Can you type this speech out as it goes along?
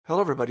Hello,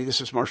 everybody. This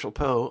is Marshall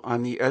Poe.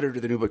 I'm the editor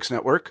of the New Books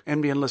Network.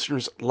 NBN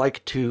listeners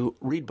like to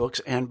read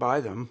books and buy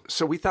them.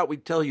 So we thought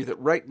we'd tell you that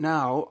right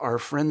now, our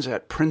friends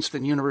at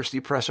Princeton University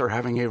Press are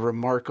having a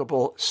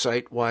remarkable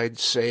site-wide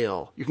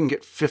sale. You can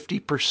get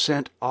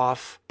 50%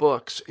 off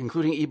books,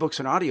 including ebooks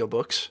and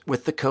audiobooks,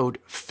 with the code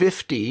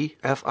 50,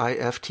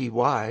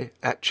 F-I-F-T-Y,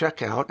 at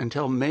checkout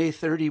until May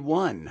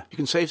 31. You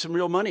can save some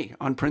real money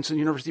on Princeton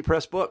University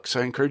Press books.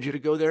 I encourage you to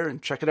go there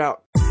and check it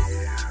out.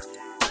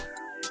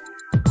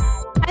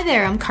 Hi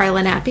there, I'm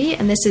Carla Nappi,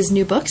 and this is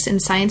New Books in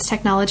Science,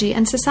 Technology,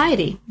 and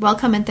Society.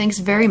 Welcome and thanks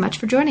very much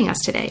for joining us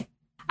today.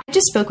 I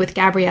just spoke with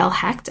Gabrielle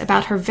Hecht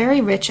about her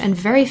very rich and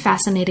very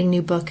fascinating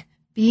new book,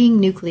 Being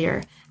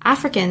Nuclear,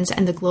 Africans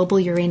and the Global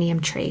Uranium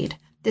Trade.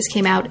 This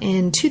came out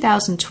in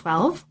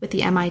 2012 with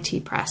the MIT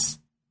Press.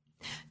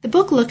 The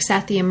book looks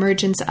at the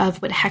emergence of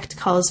what Hecht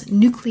calls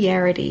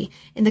nuclearity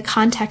in the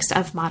context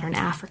of modern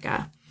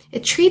Africa.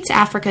 It treats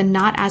Africa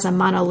not as a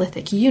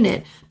monolithic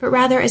unit, but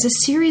rather as a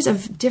series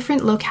of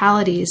different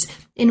localities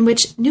in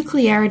which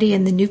nuclearity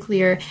and the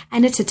nuclear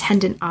and its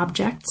attendant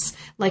objects,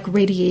 like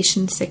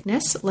radiation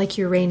sickness, like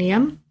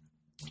uranium,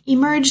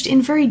 emerged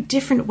in very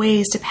different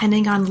ways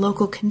depending on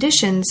local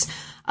conditions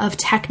of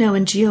techno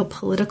and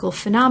geopolitical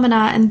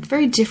phenomena, and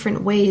very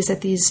different ways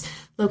that these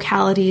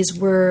localities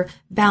were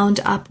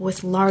bound up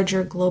with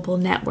larger global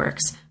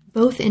networks,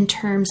 both in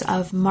terms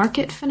of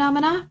market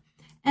phenomena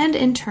and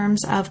in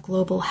terms of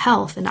global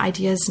health and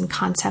ideas and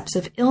concepts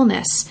of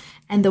illness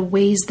and the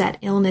ways that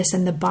illness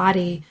and the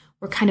body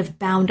were kind of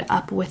bound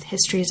up with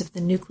histories of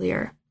the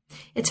nuclear.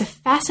 It's a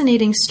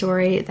fascinating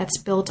story that's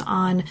built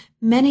on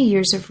many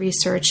years of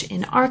research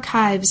in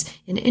archives,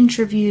 in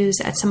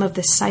interviews, at some of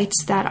the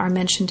sites that are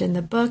mentioned in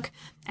the book,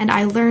 and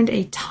I learned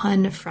a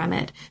ton from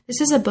it. This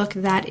is a book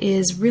that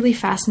is really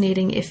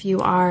fascinating if you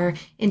are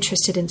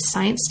interested in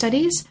science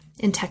studies,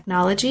 in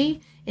technology,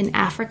 in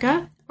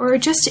Africa, or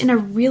just in a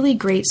really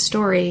great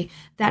story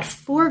that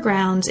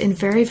foregrounds in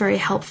very, very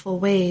helpful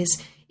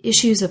ways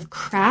issues of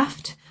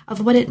craft,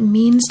 of what it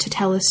means to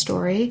tell a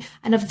story,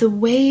 and of the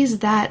ways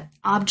that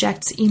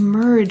objects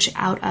emerge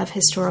out of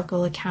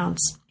historical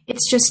accounts.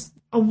 It's just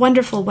a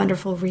wonderful,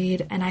 wonderful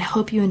read, and I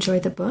hope you enjoy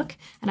the book,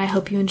 and I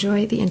hope you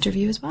enjoy the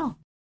interview as well.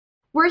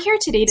 We're here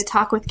today to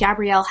talk with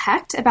Gabrielle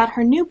Hecht about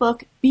her new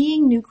book,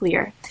 Being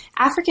Nuclear,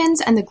 Africans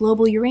and the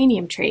Global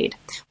Uranium Trade.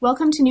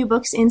 Welcome to New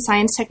Books in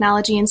Science,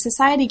 Technology, and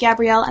Society,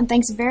 Gabrielle, and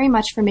thanks very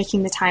much for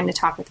making the time to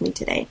talk with me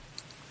today.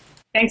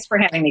 Thanks for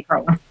having me,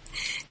 Carla.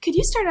 Could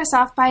you start us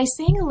off by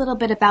saying a little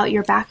bit about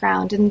your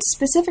background, and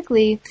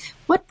specifically,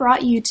 what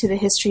brought you to the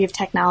history of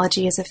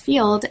technology as a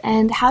field,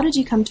 and how did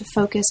you come to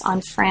focus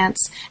on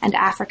France and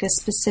Africa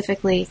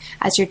specifically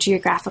as your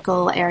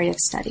geographical area of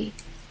study?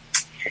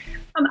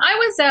 I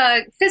was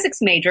a physics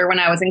major when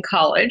I was in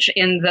college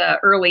in the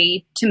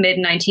early to mid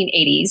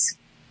 1980s.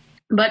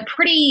 But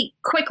pretty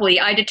quickly,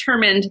 I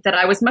determined that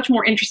I was much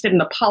more interested in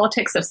the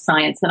politics of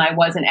science than I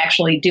was in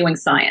actually doing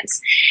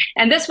science.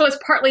 And this was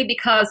partly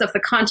because of the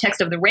context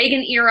of the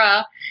Reagan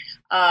era.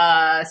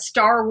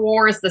 Star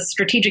Wars, the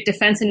Strategic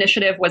Defense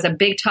Initiative, was a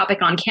big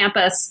topic on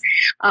campus.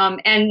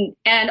 And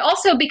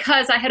also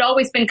because I had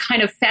always been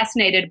kind of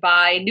fascinated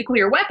by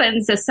nuclear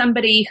weapons as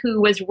somebody who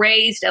was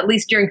raised, at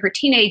least during her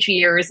teenage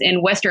years,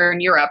 in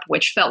Western Europe,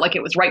 which felt like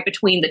it was right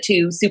between the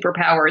two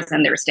superpowers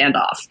and their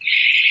standoff.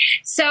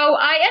 So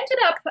I ended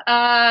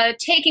up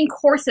taking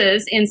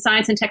courses in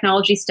science and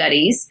technology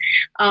studies,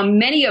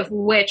 many of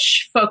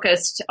which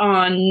focused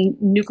on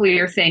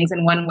nuclear things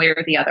in one way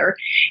or the other,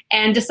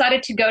 and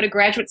decided to go to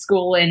graduate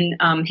school in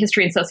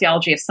history and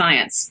sociology of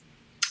science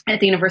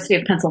at the University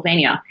of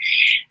Pennsylvania.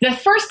 The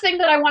first thing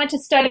that I wanted to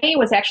study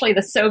was actually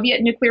the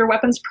Soviet nuclear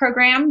weapons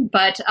program,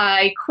 but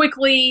I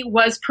quickly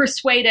was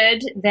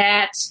persuaded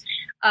that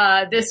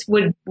this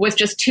was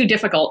just too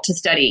difficult to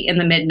study in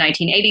the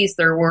mid-1980s.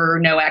 There were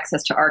no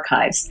access to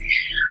archives.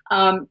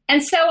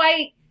 And so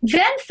I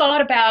then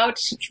thought about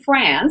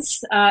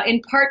France,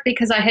 in part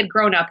because I had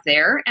grown up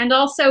there, and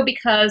also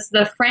because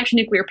the French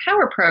nuclear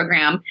power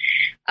program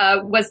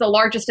was the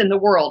largest in the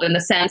world, in the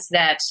sense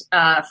that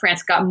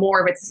France got more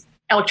of its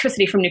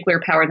electricity from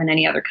nuclear power than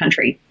any other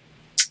country.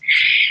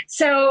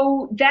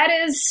 So that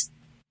is,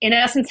 in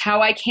essence,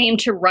 how I came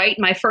to write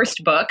my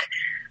first book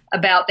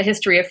about the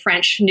history of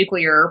French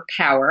nuclear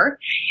power.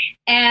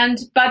 And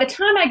by the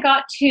time I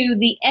got to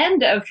the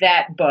end of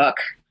that book,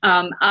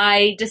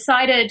 I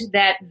decided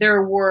that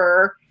there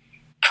were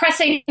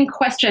pressing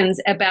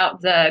questions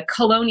about the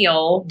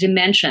colonial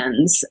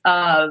dimensions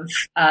of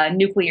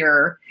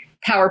nuclear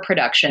power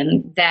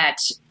production that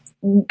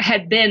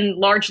had been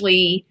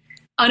largely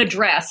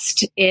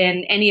unaddressed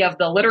in any of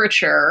the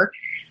literature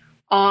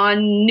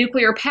on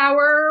nuclear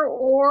power,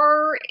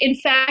 or in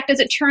fact, as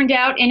it turned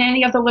out, in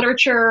any of the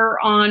literature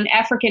on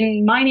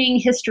African mining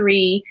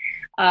history,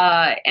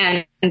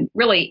 and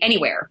really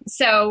anywhere.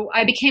 So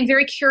I became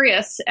very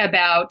curious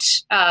about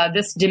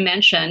this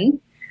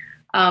dimension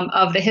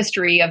of the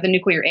history of the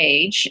nuclear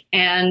age,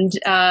 and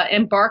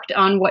embarked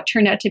on what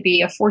turned out to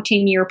be a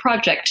 14-year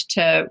project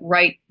to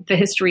write the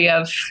history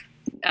of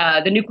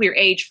the nuclear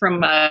age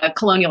from a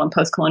colonial and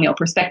post-colonial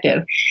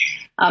perspective.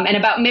 And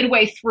about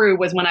midway through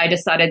was when I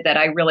decided that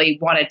I really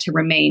wanted to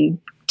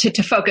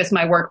to focus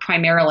my work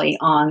primarily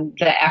on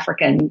the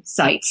African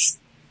sites,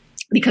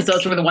 because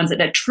those were the ones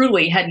that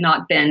truly had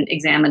not been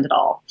examined at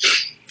all.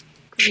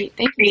 Great.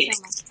 Thank you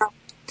so much.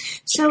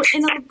 So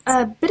in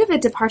a bit of a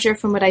departure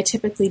from what I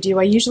typically do,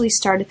 I usually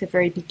start at the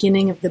very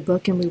beginning of the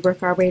book and we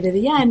work our way to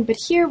the end. But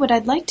here what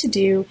I'd like to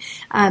do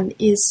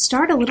is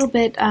start a little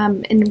bit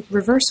in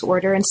reverse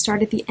order and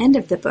start at the end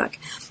of the book.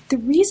 The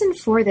reason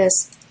for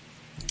this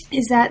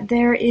is that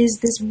there is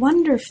this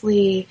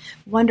wonderfully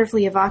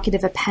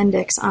evocative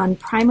appendix on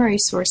primary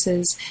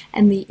sources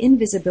and the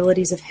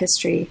invisibilities of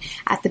history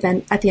at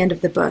the end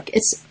of the book.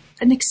 It's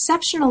an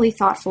exceptionally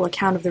thoughtful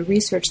account of the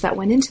research that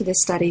went into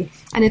this study,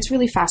 and it's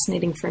really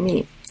fascinating for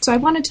me. So I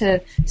wanted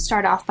to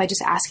start off by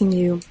just asking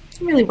you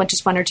really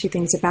just one or two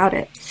things about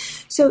it.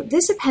 So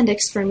this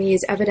appendix for me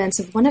is evidence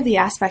of one of the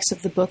aspects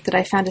of the book that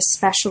I found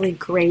especially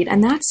great,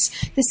 and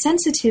that's the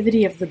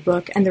sensitivity of the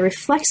book and the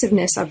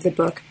reflexiveness of the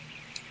book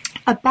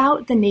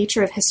about the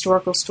nature of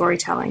historical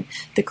storytelling,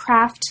 the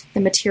craft,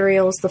 the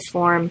materials, the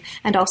form,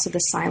 and also the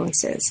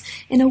silences.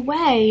 In a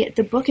way,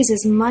 the book is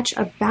as much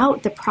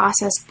about the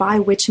process by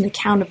which an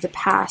account of the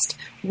past,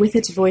 with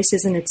its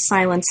voices and its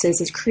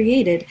silences, is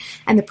created,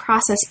 and the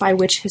process by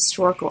which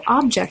historical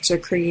objects are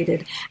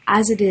created,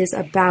 as it is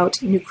about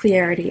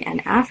nuclearity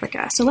and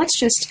Africa. So let's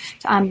just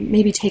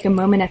maybe take a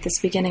moment at this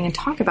beginning and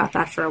talk about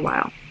that for a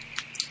while.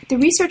 The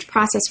research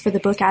process for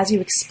the book, as you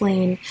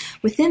explain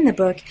within the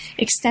book,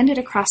 extended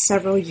across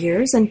several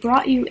years and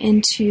brought you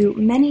into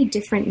many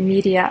different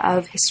media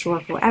of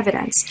historical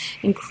evidence,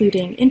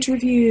 including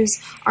interviews,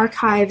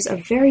 archives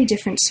of very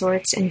different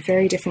sorts in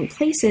very different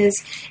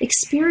places,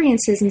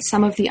 experiences in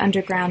some of the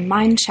underground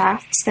mine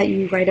shafts that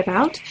you write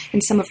about,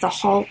 in some of the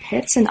hall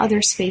pits and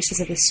other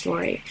spaces of the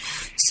story.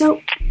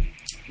 So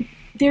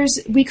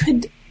we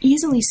could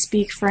easily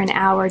speak for an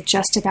hour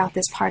just about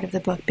this part of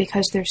the book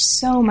because there's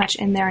so much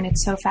in there and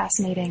it's so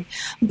fascinating.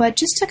 But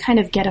just to kind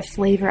of get a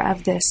flavor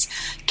of this,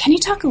 can you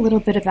talk a little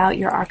bit about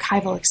your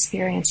archival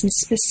experience and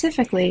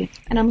specifically,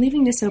 and I'm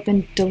leaving this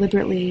open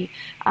deliberately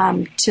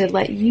to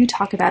let you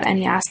talk about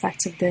any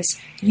aspects of this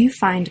you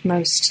find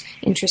most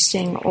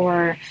interesting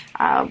or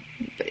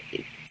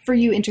for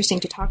you interesting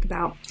to talk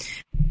about.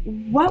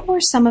 What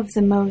were some of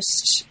the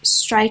most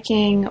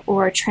striking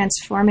or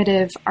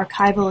transformative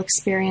archival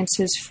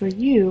experiences for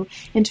you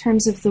in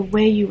terms of the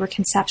way you were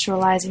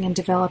conceptualizing and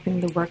developing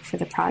the work for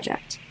the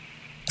project?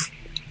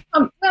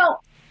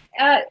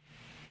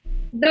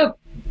 The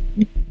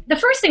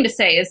first thing to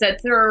say is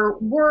that there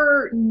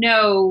were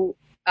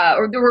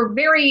there were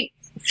very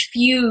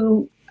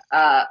few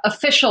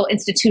official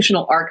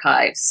institutional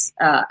archives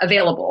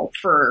available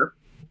for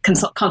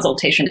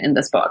consultation in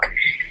this book.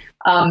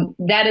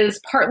 That is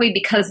partly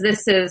because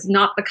this is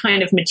not the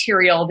kind of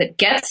material that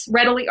gets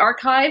readily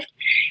archived,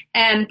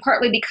 and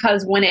partly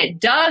because when it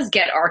does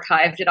get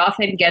archived, it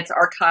often gets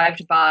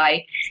archived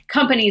by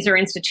companies or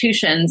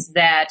institutions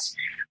that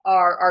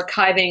are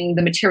archiving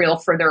the material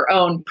for their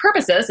own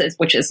purposes,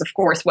 which is, of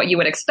course, what you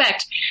would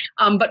expect.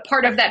 But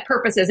part of that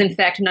purpose is, in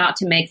fact, not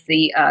to make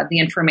the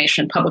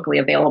information publicly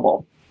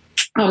available.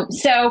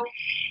 So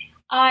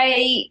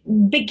I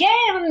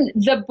began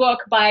the book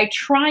by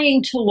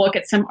trying to look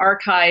at some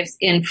archives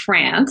in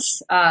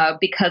France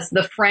because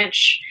the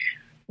French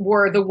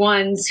were the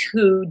ones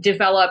who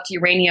developed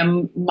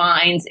uranium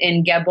mines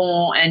in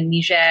Gabon and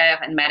Niger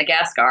and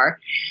Madagascar,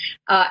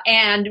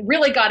 and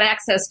really got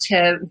access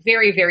to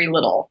very, very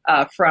little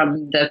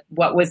from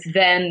what was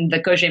then the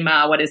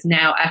COGEMA, what is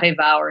now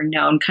Areva, or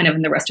known kind of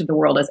in the rest of the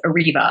world as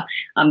Areva,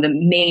 the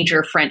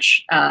major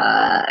French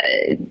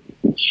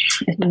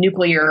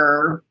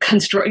nuclear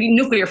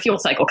fuel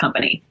cycle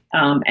company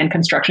and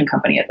construction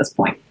company at this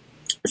point.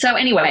 So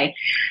anyway,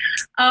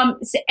 but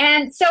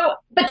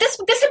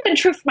this had been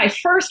true for my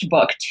first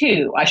book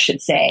too, I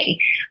should say.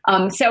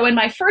 So in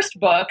my first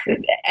book,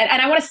 and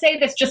I want to say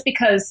this just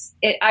because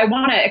I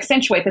want to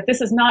accentuate that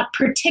this is not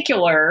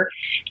particular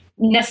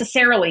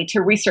necessarily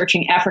to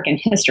researching African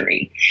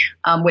history,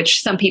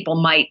 which some people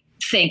might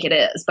think it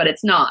is, but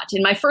it's not.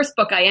 In my first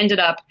book, I ended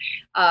up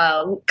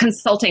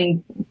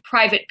consulting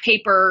private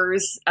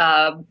papers,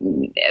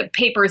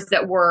 papers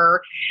that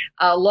were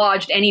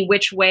lodged any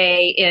which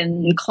way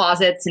in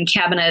closets and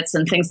cabinets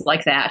and things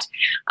like that.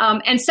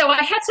 And so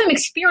I had some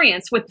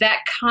experience with that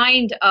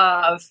kind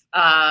of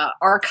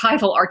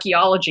archival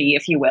archaeology,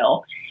 if you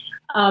will.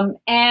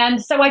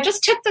 And so I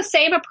just took the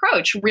same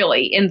approach,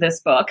 really, in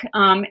this book.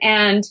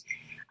 And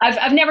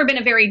I've never been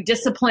a very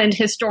disciplined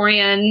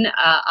historian.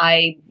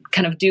 I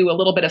kind of do a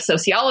little bit of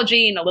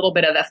sociology and a little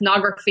bit of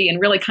ethnography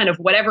and really kind of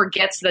whatever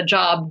gets the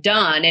job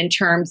done in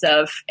terms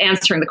of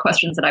answering the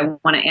questions that I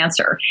want to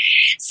answer.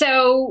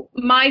 So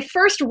my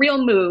first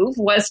real move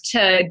was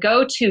to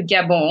go to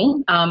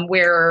Gabon,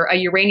 where a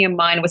uranium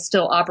mine was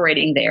still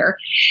operating there,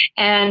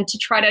 and to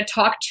try to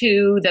talk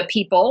to the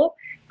people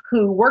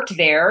who worked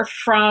there,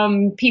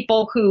 from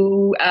people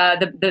who,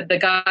 the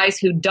guys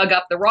who dug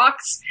up the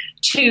rocks,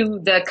 to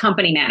the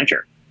company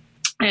manager.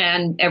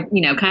 and,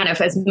 kind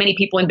of as many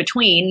people in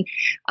between,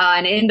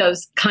 and in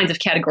those kinds of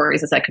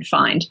categories as I could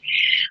find.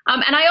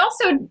 And I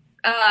also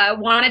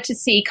wanted to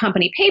see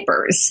company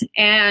papers.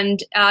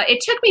 And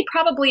it took me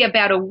probably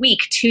about a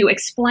week to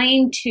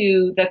explain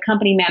to the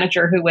company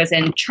manager who was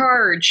in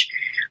charge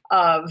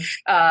of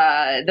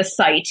the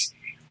site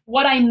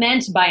what I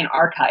meant by an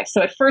archive.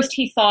 So at first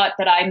he thought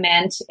that I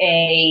meant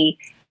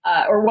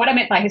or what I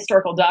meant by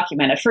historical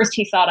document. At first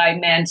he thought I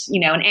meant,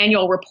 an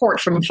annual report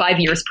from 5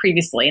 years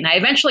previously. And I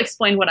eventually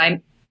explained what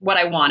I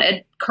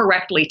wanted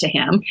correctly to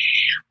him.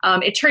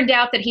 It turned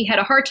out that he had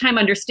a hard time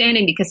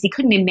understanding because he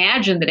couldn't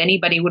imagine that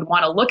anybody would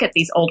want to look at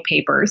these old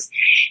papers.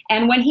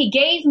 And when he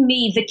gave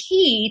me the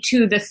key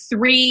to the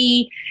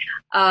 3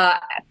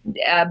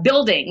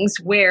 buildings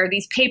where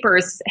these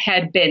papers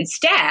had been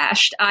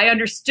stashed, I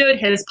understood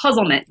his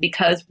puzzlement,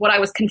 because what I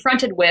was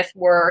confronted with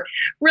were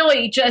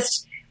really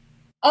just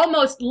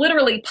almost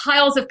literally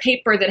piles of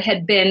paper that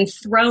had been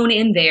thrown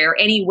in there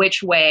any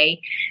which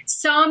way.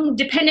 Some,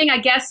 depending, I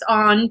guess,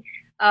 on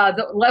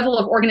the level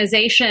of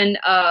organization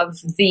of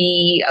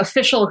the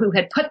official who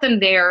had put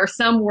them there.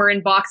 Some were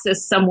in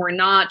boxes, some were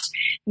not.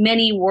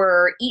 Many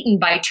were eaten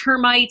by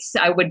termites.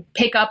 I would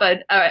pick up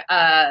a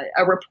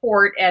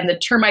report, and the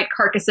termite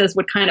carcasses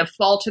would kind of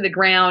fall to the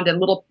ground, and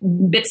little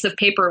bits of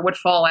paper would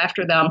fall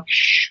after them.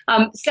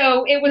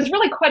 So it was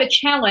really quite a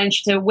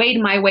challenge to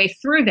wade my way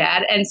through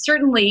that, and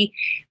certainly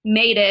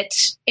made it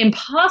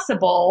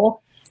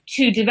impossible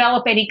to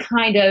develop any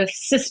kind of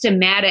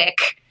systematic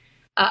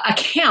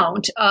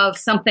account of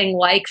something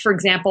like, for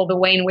example, the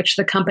way in which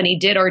the company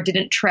did or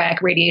didn't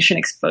track radiation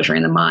exposure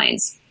in the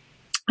mines.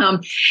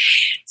 But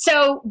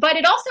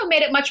it also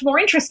made it much more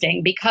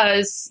interesting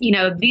because,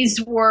 these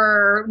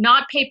were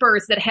not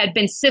papers that had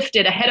been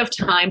sifted ahead of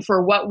time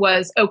for what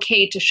was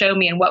okay to show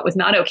me and what was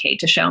not okay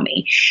to show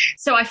me.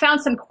 So I found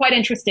some quite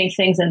interesting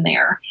things in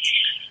there.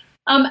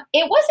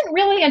 It wasn't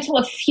really until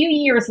a few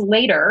years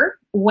later,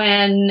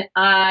 when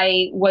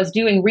I was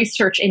doing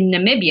research in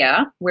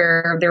Namibia,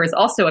 where there is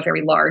also a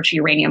very large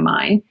uranium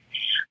mine,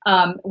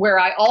 where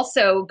I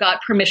also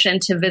got permission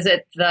to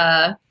visit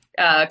the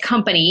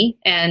company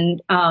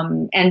and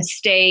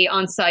stay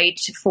on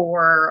site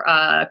for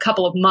a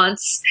couple of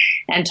months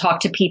and talk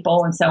to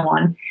people and so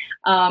on.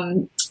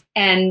 But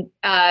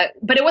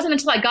it wasn't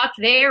until I got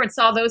there and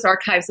saw those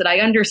archives that I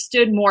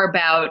understood more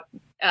about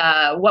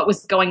what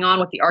was going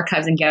on with the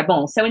archives in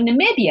Gabon. So in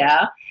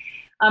Namibia,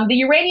 the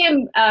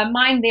uranium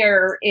mine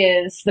there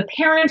is, the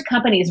parent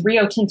company is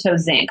Rio Tinto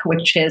Zinc,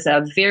 which is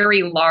a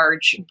very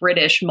large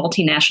British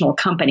multinational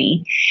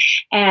company.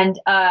 And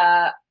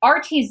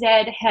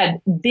RTZ had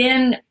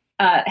been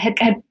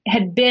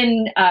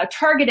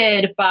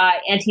targeted by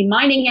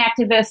anti-mining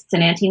activists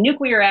and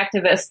anti-nuclear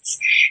activists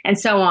and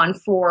so on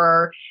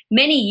for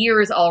many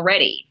years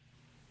already.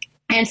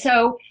 And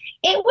so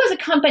it was a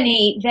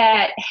company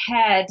that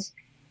had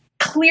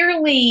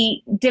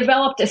clearly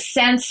developed a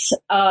sense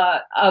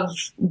of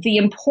the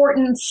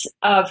importance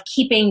of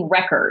keeping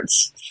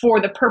records for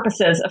the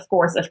purposes, of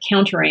course, of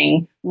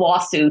countering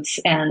lawsuits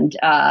and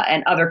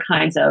other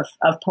kinds of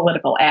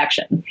political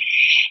action.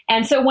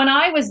 And so when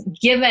I was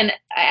given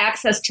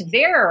access to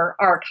their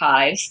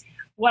archives,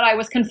 what I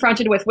was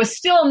confronted with was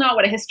still not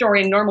what a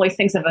historian normally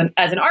thinks of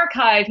as an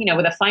archive,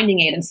 with a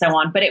finding aid and so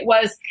on, but it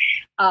was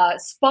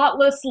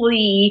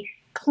spotlessly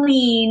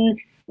clean,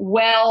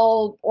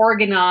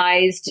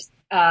 well-organized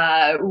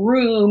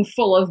room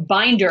full of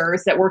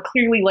binders that were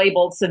clearly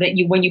labeled so that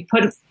when you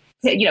picked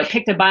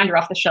a binder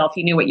off the shelf,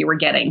 you knew what you were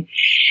getting.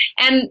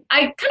 And I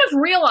kind of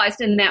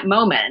realized in that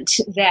moment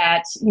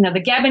that, the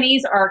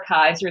Gabonese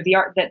archives, or the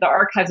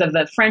archives of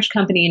the French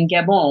company in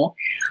Gabon,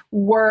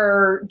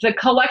 were the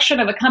collection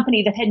of a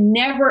company that had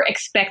never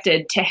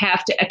expected to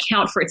have to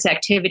account for its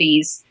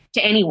activities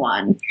to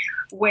anyone.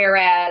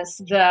 Whereas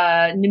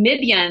the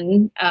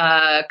Namibian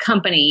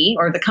company,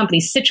 or the company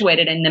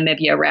situated in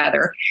Namibia,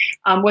 rather,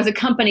 was a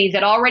company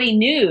that already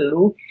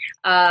knew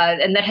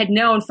and that had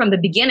known from the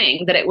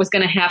beginning that it was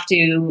going to have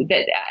to,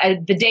 that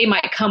the day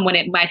might come when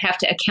it might have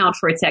to account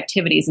for its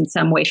activities in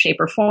some way, shape,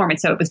 or form. And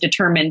so it was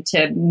determined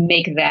to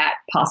make that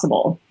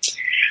possible.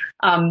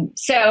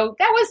 So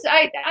that was,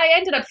 I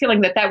ended up feeling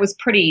that was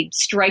pretty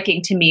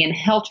striking to me and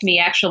helped me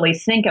actually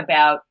think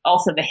about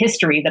also the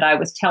history that I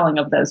was telling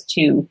of those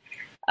two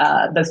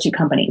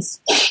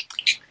companies.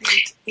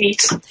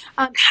 Great. So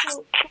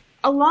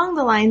along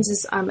the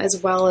lines, as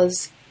well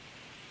as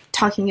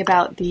talking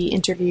about the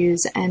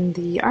interviews and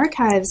the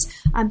archives,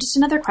 just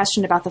another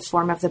question about the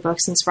form of the book,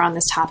 since we're on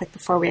this topic,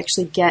 before we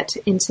actually get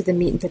into the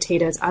meat and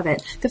potatoes of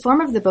it. The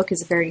form of the book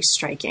is very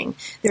striking.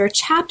 There are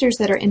chapters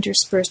that are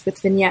interspersed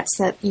with vignettes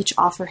that each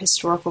offer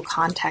historical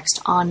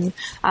context on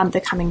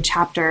the coming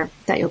chapter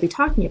that you'll be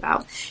talking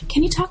about.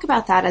 Can you talk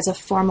about that as a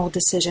formal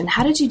decision?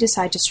 How did you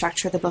decide to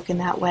structure the book in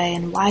that way,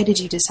 and why did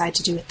you decide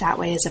to do it that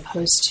way as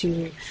opposed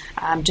to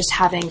just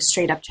having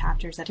straight up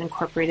chapters that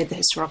incorporated the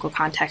historical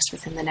context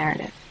within the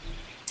narrative?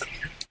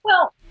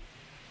 Well,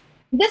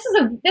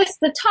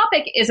 the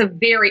topic is a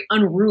very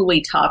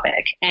unruly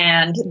topic,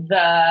 and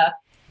there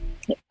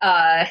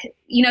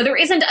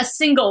isn't a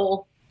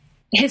single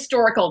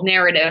historical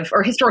narrative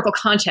or historical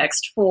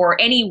context for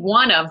any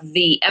one of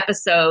the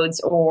episodes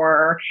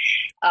or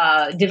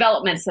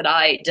developments that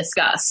I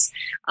discuss.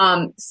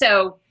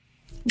 So,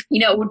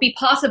 it would be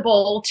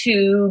possible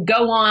to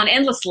go on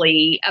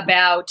endlessly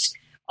about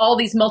all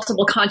these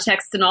multiple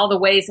contexts and all the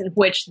ways in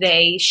which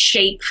they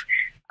shape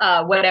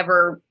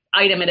whatever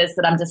item it is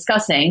that I'm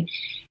discussing.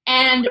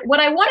 And what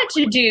I wanted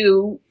to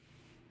do,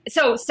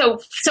 so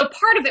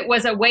part of it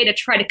was a way to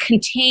try to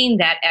contain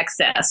that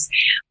excess,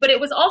 but it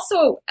was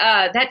also,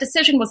 that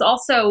decision was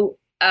also,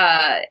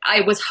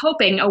 I was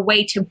hoping a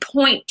way to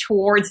point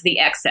towards the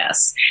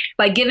excess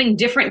by giving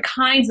different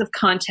kinds of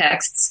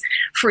contexts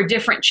for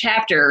different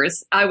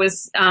chapters. I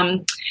was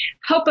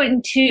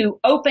hoping to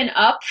open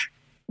up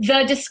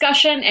the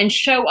discussion and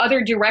show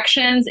other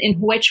directions in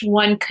which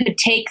one could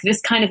take this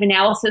kind of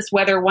analysis,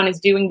 whether one is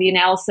doing the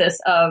analysis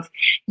of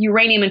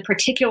uranium in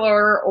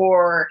particular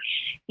or,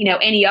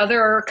 any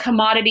other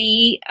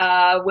commodity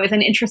with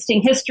an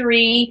interesting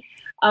history,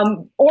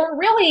 or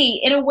really,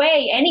 in a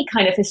way, any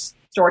kind of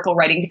historical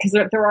writing, because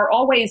there are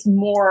always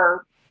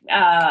more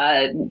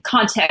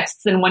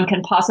contexts than one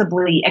can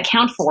possibly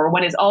account for.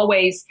 One is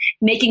always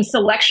making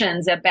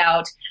selections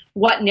about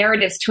what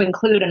narratives to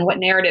include and what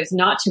narratives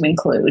not to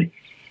include.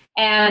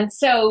 And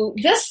so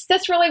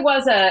this really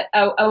was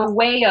a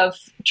way of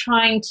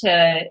trying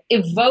to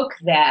evoke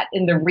that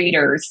in the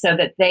readers so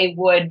that they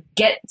would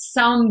get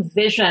some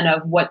vision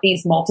of what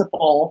these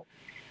multiple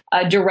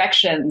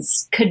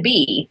directions could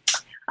be.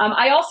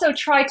 I also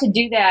tried to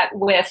do that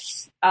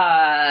with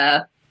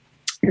the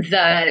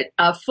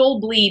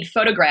full bleed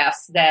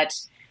photographs that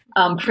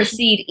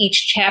precede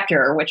each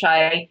chapter, which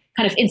I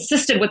kind of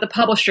insisted with the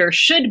publisher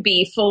should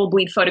be full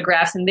bleed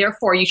photographs, and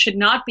therefore you should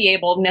not be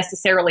able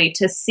necessarily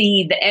to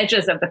see the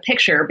edges of the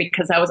picture,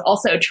 because I was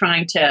also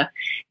trying to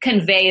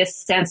convey a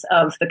sense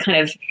of the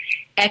kind of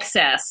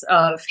excess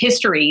of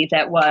history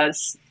that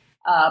was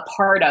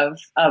part of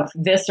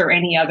this or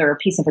any other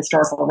piece of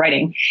historical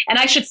writing. And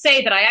I should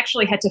say that I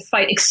actually had to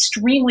fight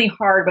extremely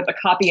hard with the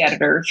copy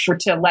editor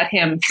to let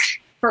him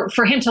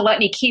for him to let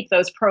me keep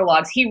those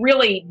prologues. He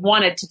really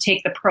wanted to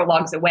take the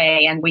prologues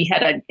away, and we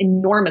had an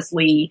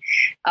enormously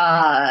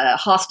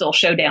hostile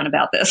showdown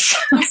about this.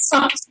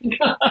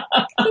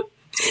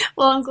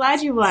 Well, I'm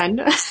glad you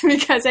won,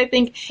 because I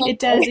think it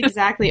does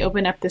exactly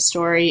open up the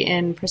story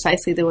in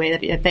precisely the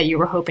way that you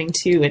were hoping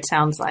to, it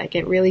sounds like.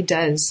 It really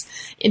does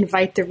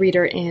invite the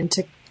reader in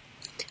to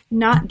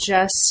not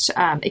just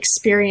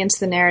experience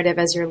the narrative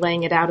as you're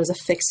laying it out as a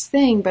fixed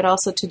thing, but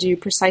also to do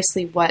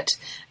precisely what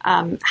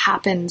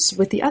happens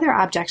with the other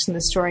objects in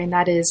the story, and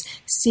that is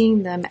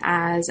seeing them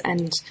as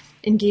and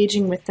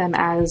engaging with them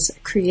as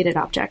created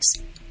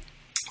objects.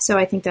 So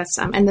I think that's,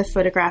 and the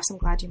photographs, I'm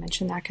glad you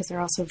mentioned that, because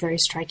they're also a very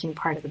striking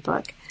part of the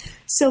book.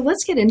 So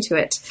let's get into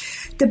it.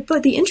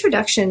 The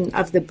introduction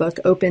of the book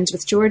opens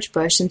with George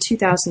Bush in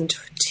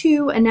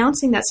 2002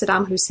 announcing that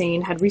Saddam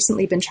Hussein had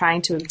recently been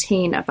trying to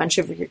obtain a bunch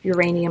of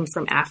uranium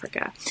from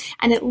Africa.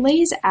 And it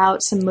lays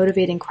out some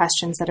motivating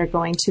questions that are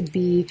going to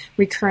be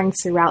recurring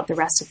throughout the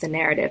rest of the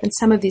narrative. And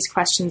some of these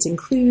questions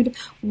include,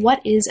 what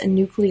is a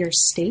nuclear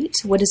state?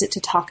 What is it to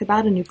talk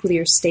about a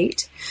nuclear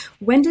state?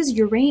 When does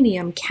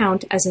uranium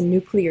count as a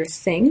nuclear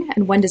thing,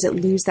 and when does it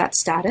lose that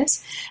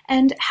status?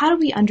 And how do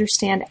we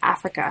understand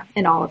Africa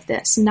in all of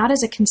this, not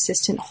as a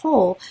consistent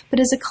whole, but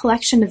as a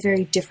collection of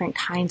very different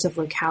kinds of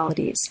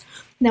localities?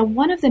 Now,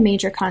 one of the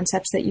major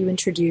concepts that you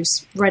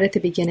introduce right at the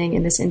beginning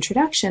in this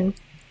introduction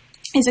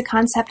is a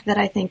concept that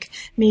I think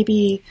may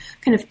be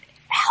kind of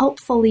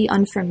helpfully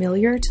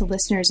unfamiliar to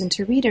listeners and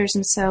to readers,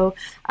 and so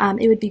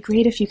it would be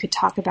great if you could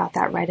talk about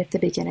that right at the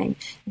beginning.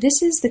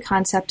 This is the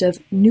concept of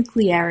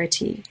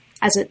nuclearity,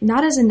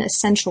 not as an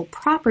essential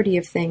property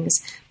of things,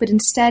 but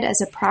instead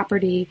as a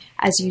property,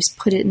 as you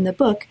put it in the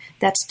book,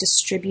 that's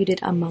distributed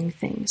among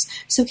things.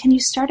 So can you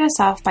start us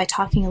off by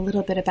talking a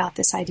little bit about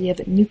this idea of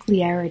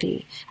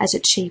nuclearity as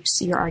it shapes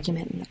your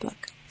argument in the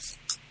book?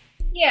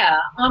 Yeah,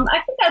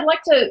 I think I'd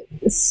like to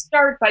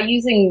start by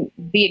using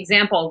the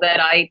example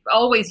that I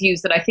always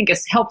use that I think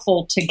is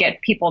helpful to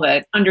get people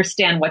to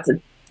understand what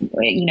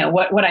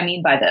I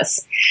mean by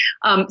this.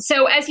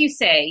 So as you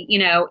say,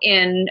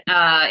 in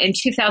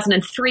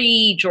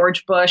 2003,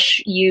 George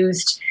Bush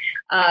used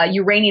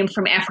uranium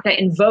from Africa,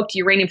 invoked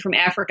uranium from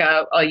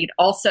Africa,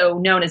 also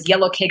known as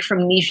yellow cake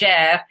from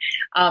Niger,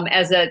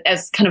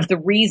 as kind of the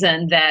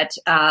reason that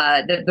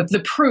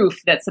the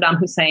proof that Saddam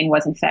Hussein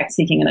was in fact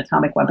seeking an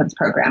atomic weapons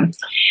program.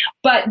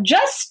 But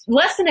just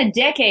less than a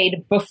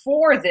decade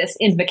before this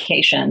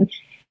invocation,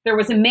 there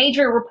was a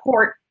major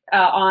report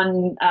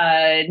on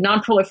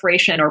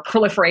non-proliferation or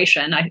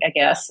proliferation, I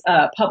guess,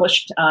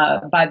 published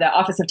by the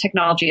Office of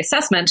Technology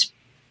Assessment,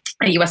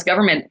 a U.S.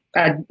 government,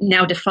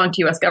 now defunct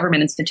U.S.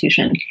 government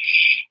institution.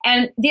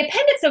 And the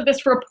appendix of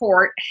this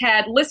report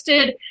had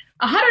listed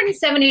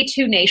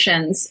 172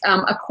 nations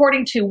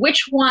according to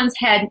which ones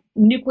had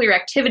nuclear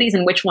activities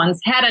and which ones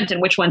hadn't,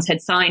 and which ones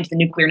had signed the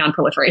Nuclear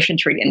Non-Proliferation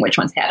Treaty and which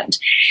ones hadn't.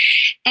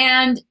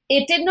 And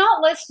it did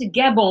not list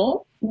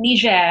Gabon,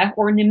 Niger,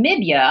 or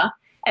Namibia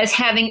as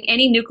having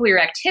any nuclear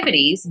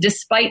activities,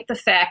 despite the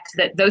fact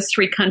that those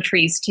three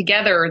countries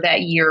together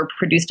that year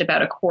produced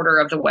about a quarter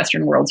of the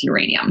Western world's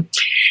uranium.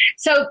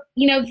 So,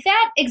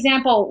 that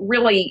example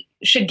really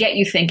should get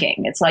you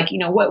thinking. It's like,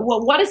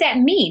 what does that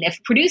mean? If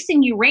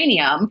producing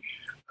uranium,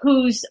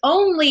 whose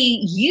only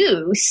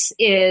use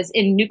is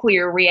in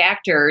nuclear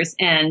reactors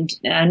and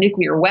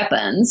nuclear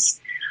weapons,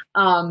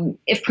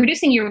 if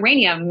producing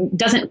uranium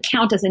doesn't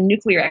count as a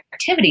nuclear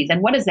activity,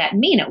 then what does that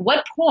mean? At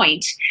what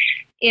point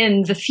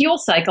in the fuel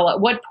cycle, at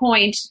what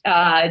point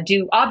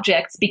do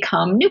objects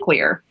become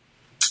nuclear?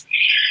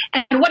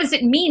 And what does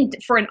it mean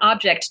for an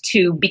object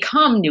to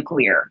become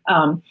nuclear?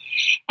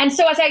 And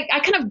so as I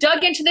kind of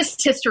dug into this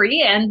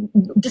history and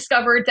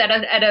discovered that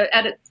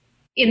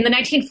in the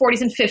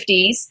 1940s and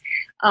 50s,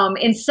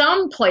 in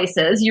some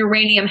places,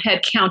 uranium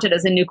had counted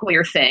as a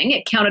nuclear thing.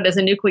 It counted as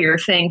a nuclear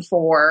thing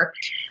for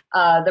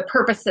the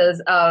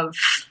purposes of,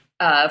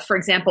 for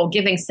example,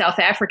 giving South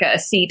Africa a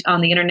seat on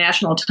the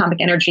International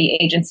Atomic Energy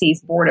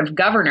Agency's Board of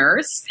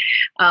Governors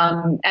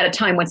at a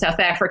time when South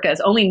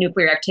Africa's only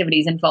nuclear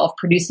activities involved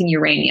producing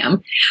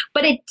uranium.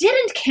 But it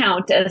didn't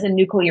count as a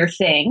nuclear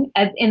thing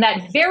in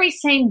that very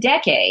same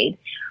decade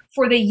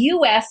for the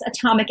U.S.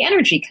 Atomic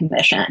Energy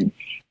Commission,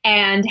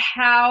 and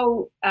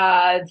how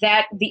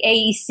that the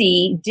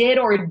AEC did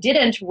or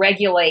didn't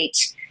regulate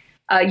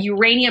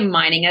uranium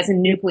mining as a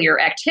nuclear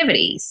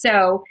activity.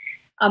 So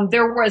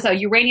there was a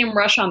uranium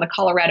rush on the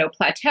Colorado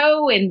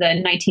Plateau in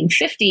the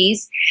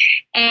 1950s,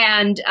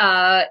 and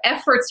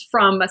efforts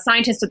from a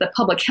scientist at the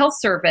Public Health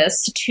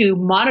Service to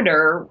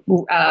monitor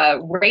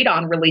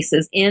radon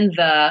releases in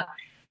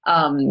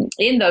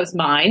those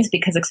mines,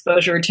 because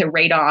exposure to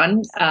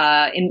radon,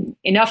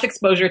 enough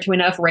exposure to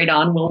enough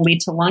radon will lead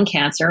to lung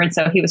cancer. And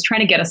so he was trying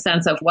to get a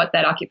sense of what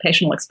that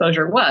occupational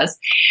exposure was.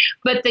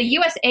 But the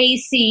US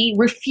AEC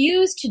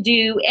refused to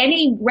do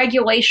any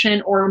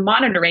regulation or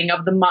monitoring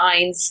of the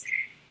mines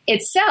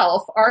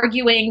itself,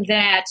 arguing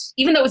that,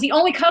 even though it was the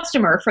only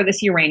customer for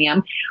this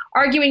uranium,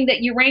 arguing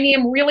that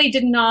uranium really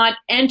did not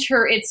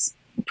enter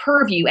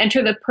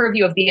the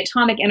purview of the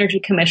Atomic Energy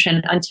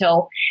Commission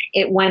until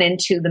it went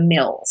into the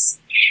mills.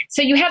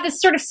 So you have this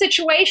sort of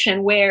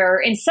situation where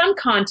in some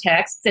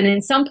contexts and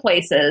in some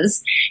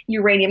places,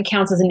 uranium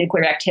counts as a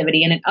nuclear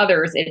activity, and in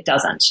others it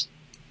doesn't.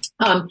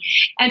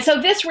 And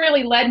so this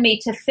really led me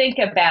to think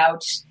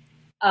about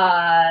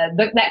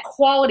that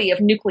quality of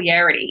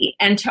nuclearity,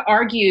 and to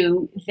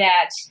argue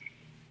that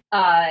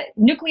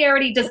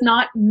nuclearity does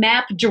not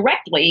map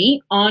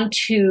directly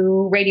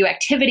onto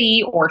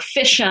radioactivity or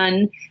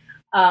fission,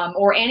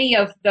 or any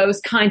of those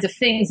kinds of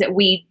things that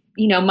we,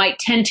 might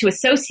tend to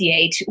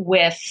associate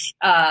with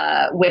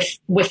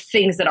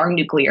things that are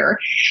nuclear.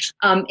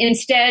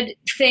 Instead,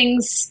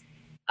 things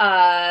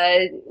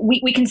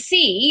we can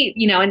see,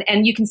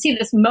 and you can see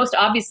this most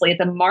obviously at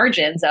the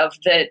margins of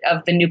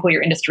the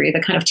nuclear industry,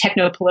 the kind of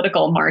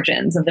techno-political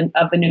margins of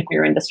the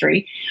nuclear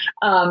industry.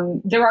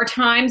 There are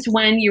times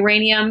when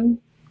uranium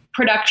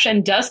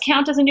production does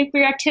count as a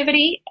nuclear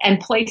activity and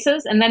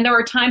places, and then there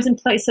are times and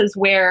places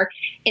where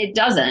it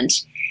doesn't,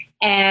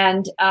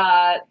 and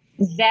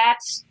that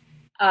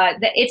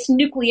its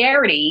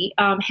nuclearity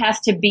has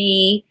to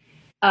be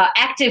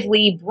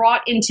actively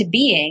brought into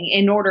being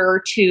in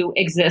order to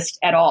exist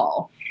at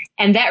all.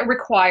 And that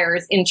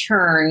requires, in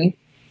turn,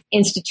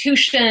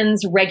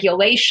 institutions,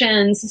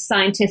 regulations,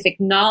 scientific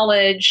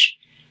knowledge,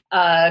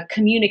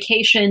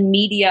 communication,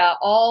 media,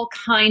 all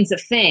kinds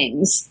of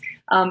things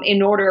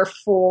in order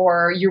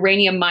for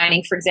uranium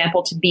mining, for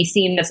example, to be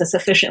seen as a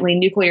sufficiently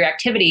nuclear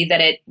activity that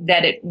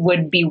it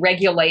would be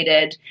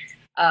regulated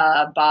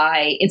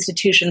by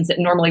institutions that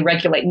normally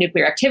regulate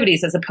nuclear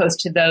activities, as opposed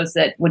to those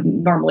that would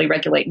normally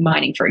regulate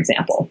mining, for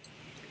example.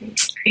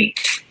 Great.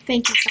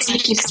 Thank you so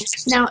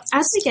much. Now,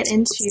 as we get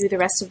into the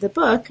rest of the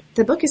book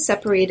is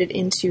separated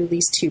into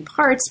these two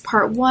parts.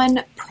 Part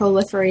 1,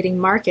 Proliferating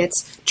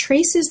Markets,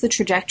 traces the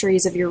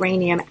trajectories of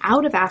uranium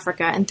out of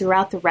Africa and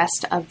throughout the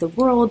rest of the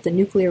world, the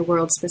nuclear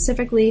world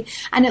specifically,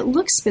 and it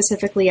looks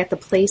specifically at the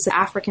place of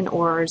African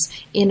ores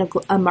in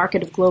a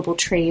market of global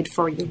trade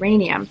for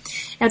uranium.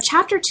 Now,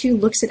 Chapter 2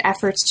 looks at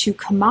efforts to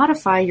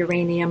commodify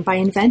uranium by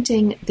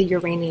inventing the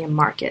uranium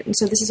market. And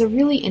so this is a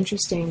really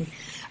interesting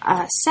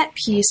set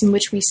piece in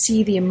which we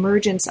see the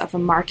emergence of a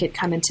market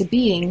come into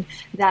being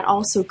that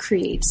also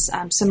creates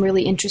some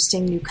really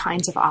interesting new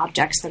kinds of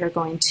objects that are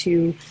going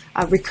to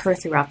recur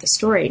throughout the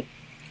story.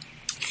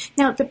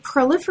 Now, the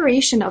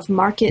proliferation of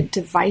market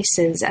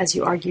devices, as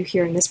you argue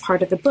here in this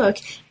part of the book,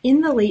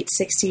 in the late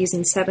 60s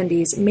and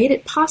 70s made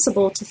it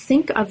possible to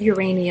think of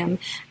uranium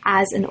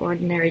as an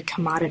ordinary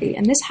commodity.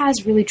 And this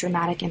has really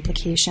dramatic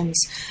implications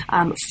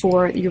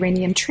for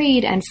uranium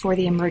trade and for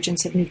the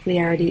emergence of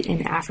nuclearity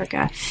in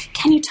Africa.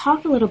 Can you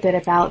talk a little bit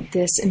about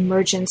this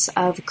emergence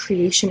of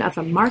creation of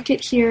a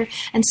market here,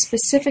 and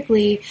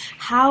specifically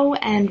how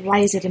and why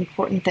is it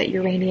important that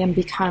uranium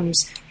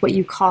becomes what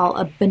you call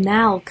a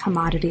banal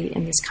commodity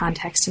in this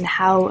context, and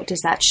how does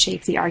that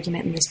shape the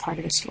argument in this part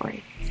of the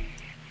story?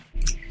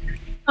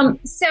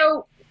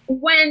 So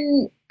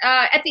when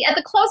at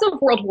the close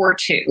of World War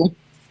II,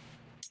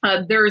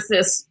 there's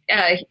this.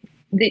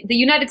 The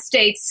United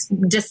States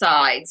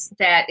decides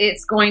that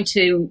it's going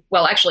to,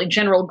 well, actually,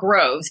 General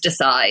Groves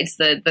decides,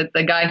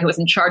 the guy who was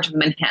in charge of the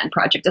Manhattan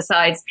Project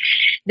decides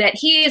that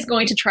he is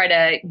going to try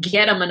to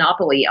get a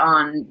monopoly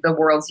on the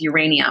world's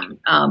uranium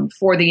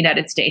for the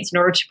United States in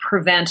order to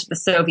prevent the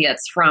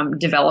Soviets from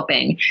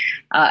developing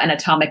an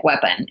atomic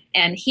weapon.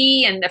 And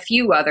he and a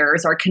few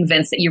others are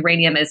convinced that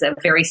uranium is a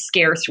very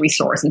scarce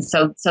resource, and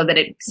so that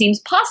it seems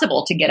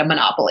possible to get a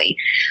monopoly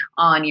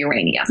on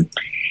uranium.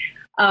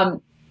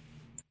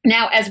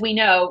 Now, as we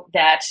know,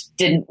 that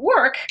didn't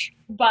work,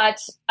 but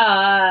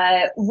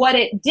what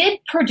it did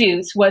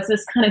produce was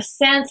this kind of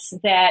sense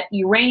that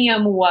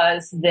uranium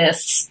was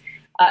this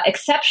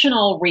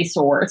exceptional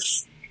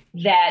resource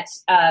that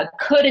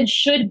could and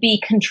should be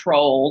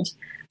controlled,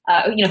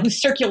 whose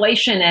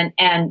circulation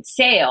and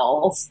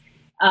sales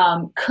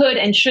could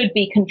and should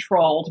be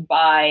controlled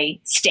by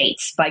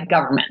states, by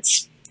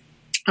governments.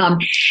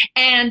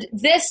 And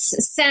this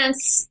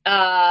sense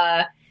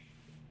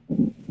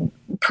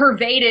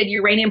pervaded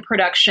uranium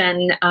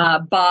production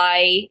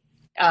by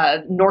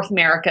North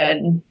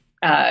American,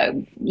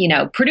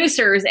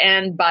 producers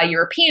and by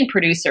European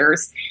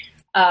producers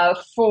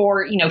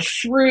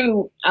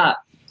through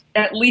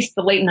at least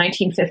the late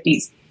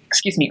 1950s,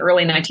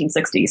 early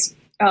 1960s.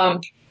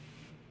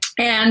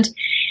 And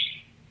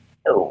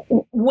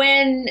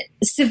when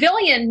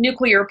civilian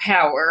nuclear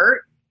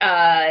power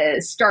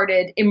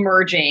started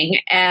emerging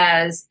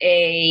as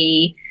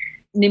an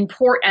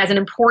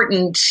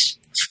important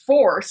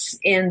force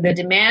in the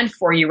demand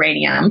for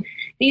uranium,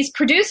 these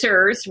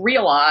producers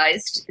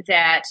realized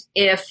that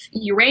if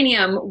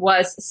uranium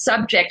was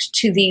subject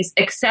to these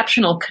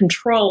exceptional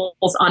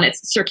controls on its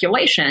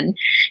circulation,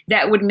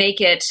 that would make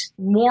it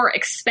more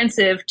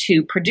expensive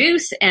to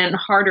produce and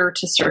harder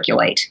to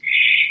circulate.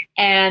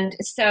 And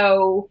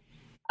so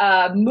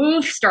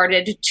move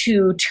started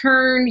to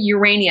turn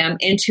uranium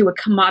into a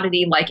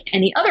commodity like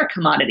any other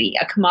commodity,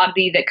 a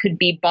commodity that could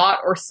be bought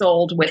or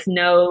sold with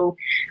no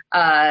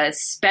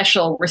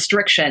special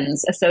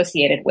restrictions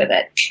associated with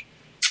it.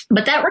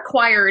 But that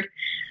required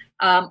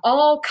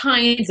all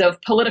kinds of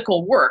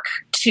political work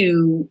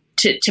to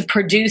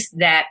produce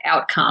that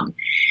outcome.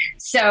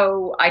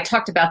 So I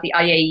talked about the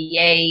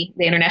IAEA,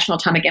 the International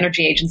Atomic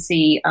Energy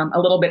Agency, a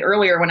little bit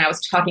earlier when I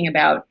was talking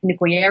about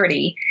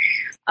nuclearity.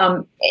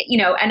 And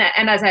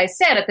as I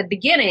said at the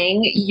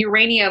beginning,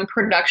 uranium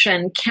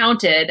production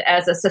counted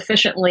as a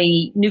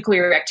sufficiently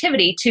nuclear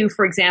activity to,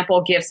 for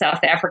example, give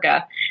South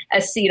Africa a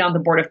seat on the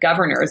board of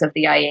governors of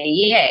the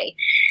IAEA.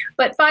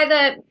 But by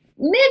the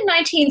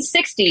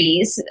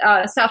mid-1960s,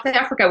 South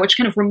Africa, which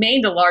kind of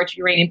remained a large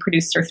uranium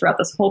producer throughout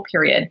this whole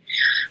period,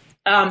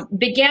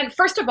 began,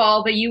 first of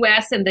all, the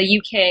U.S. and the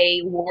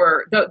UK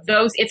were,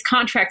 its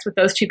contracts with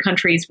those two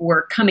countries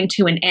were coming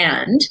to an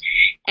end,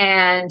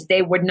 and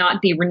they would not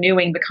be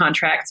renewing the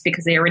contracts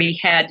because the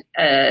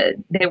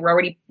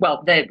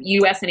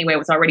U.S. anyway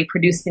was already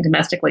producing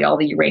domestically all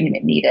the uranium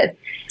it needed.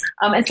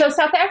 And so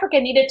South Africa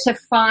needed to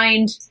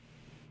find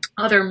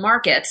other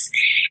markets,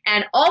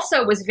 and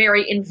also was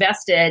very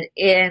invested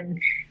in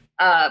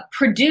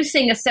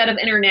producing a set of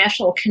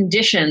international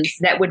conditions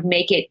that would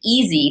make it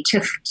easy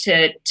to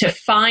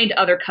find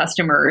other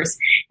customers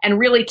and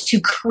really to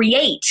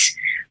create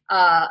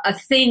a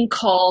thing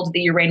called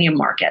the uranium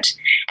market.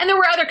 And there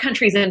were other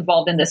countries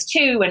involved in this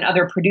too, and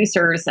other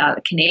producers,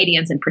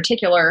 Canadians in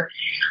particular.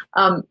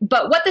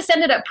 But what this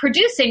ended up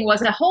producing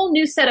was a whole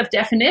new set of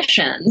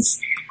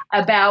definitions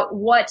about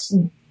what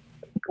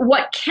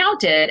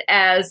counted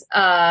as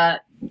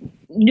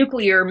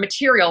nuclear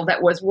material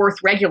that was worth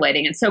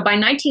regulating. And so by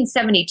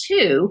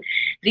 1972,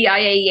 the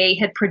IAEA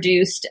had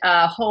produced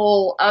a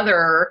whole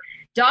other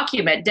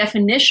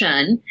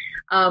definition,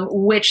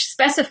 which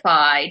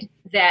specified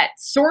that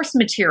source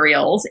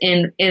materials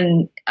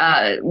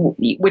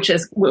which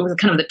was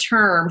kind of the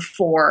term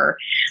for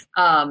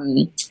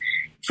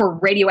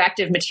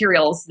radioactive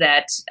materials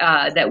that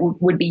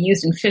would be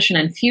used in fission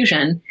and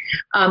fusion,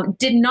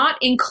 did not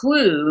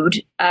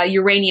include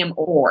uranium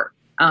ore.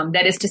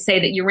 That is to say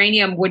that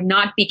uranium would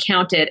not be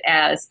counted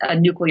as a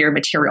nuclear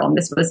material. And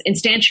this was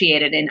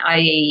instantiated in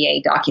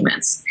IAEA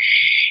documents.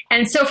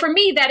 And so for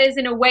me, that is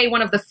in a way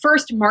one of the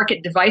first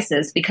market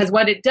devices, because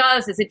what it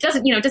does is it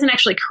doesn't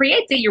actually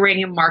create the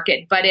uranium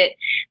market, but it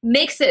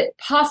makes it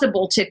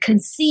possible to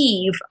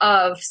conceive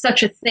of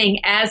such a thing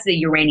as the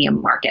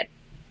uranium market.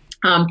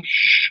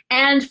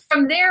 And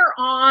from there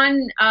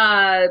on,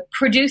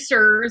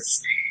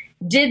 producers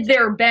did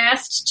their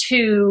best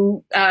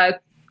to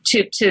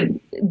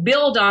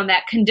build on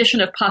that condition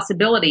of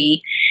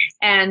possibility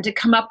and to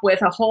come up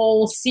with a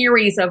whole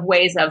series of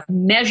ways of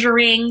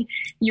measuring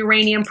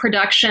uranium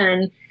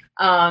production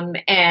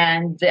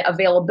and the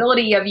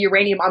availability of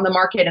uranium on the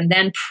market, and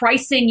then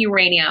pricing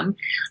uranium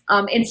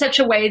in such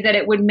a way that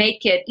it would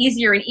make it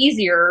easier and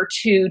easier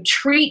to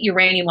treat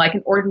uranium like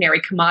an ordinary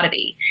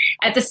commodity.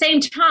 At the same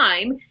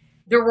time,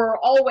 there were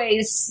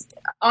always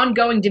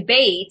ongoing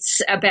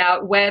debates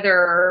about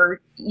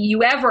whether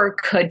you ever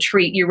could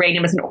treat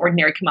uranium as an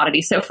ordinary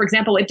commodity. So, for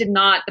example,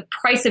 the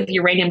price of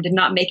uranium did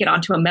not make it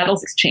onto a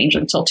metals exchange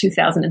until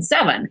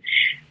 2007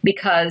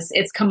 because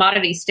its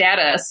commodity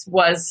status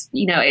was,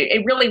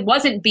 it really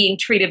wasn't being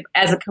treated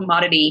as a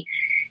commodity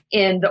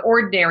in the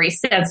ordinary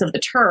sense of the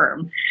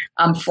term.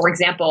 For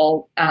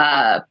example,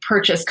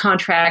 purchase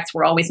contracts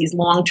were always these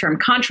long-term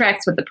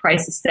contracts with the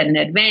prices set in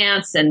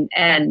advance and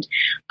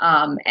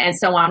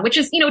so on, which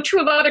is,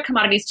 true of other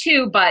commodities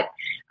too, but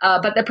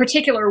the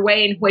particular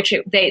way in which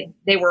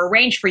they were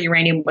arranged for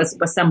uranium was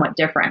somewhat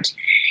different.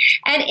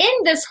 And in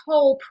this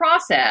whole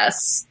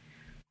process,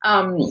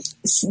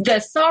 the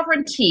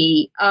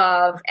sovereignty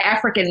of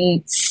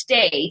African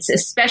states,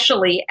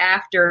 especially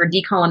after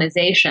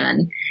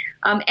decolonization,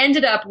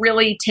 ended up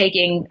really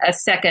taking a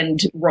second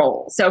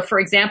role. So, for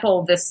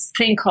example, this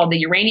thing called the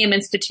Uranium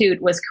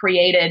Institute was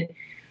created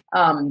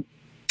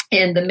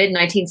in the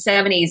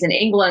mid-1970s in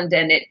England,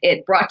 and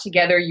it brought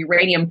together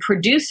uranium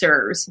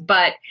producers,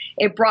 but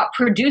it brought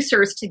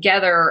producers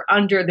together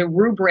under the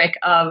rubric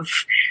of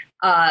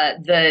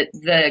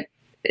the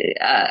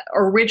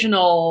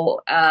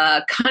original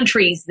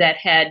countries that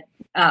had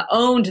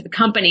owned the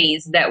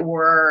companies that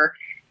were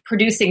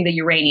producing the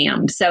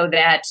uranium, so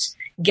that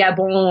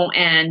Gabon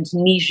and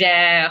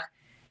Niger,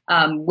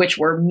 which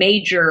were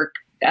major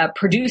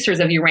producers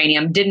of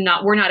uranium,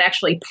 were not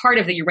actually part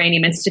of the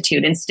Uranium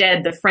Institute.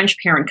 Instead, the French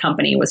parent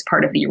company was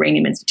part of the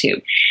Uranium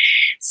Institute.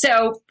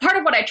 So part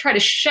of what I try to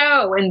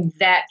show in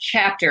that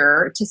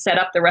chapter to set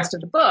up the rest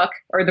of the book,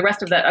 or the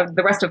rest of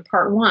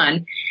part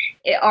one,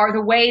 are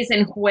the ways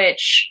in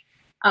which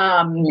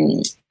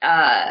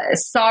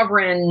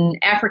sovereign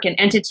African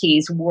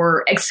entities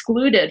were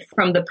excluded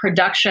from the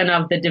production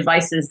of the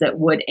devices that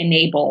would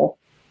enable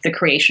the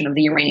creation of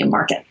the uranium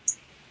market.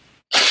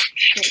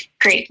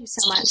 Great. Thank you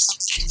so much.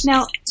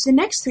 Now, the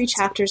next 3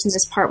 chapters in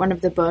this part 1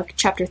 of the book,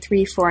 chapter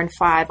 3, 4, and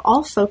 5,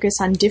 all focus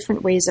on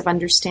different ways of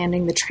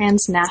understanding the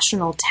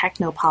transnational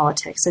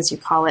technopolitics, as you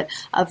call it,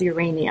 of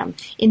uranium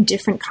in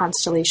different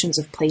constellations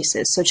of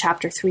places. So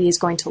chapter 3 is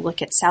going to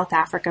look at South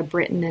Africa,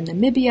 Britain, and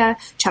Namibia.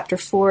 Chapter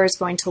 4 is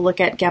going to look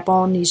at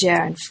Gabon,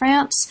 Niger, and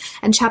France.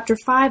 And chapter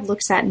 5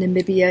 looks at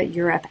Namibia,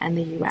 Europe, and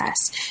the U.S.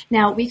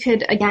 Now, we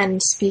could, again,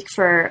 speak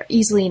for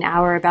easily an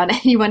hour about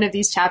any one of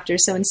these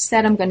chapters, so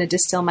instead I'm going to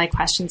distill my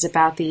questions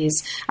about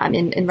these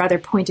in rather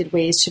pointed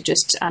ways to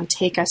just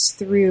take us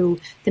through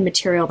the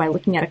material by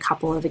looking at a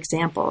couple of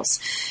examples.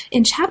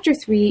 In Chapter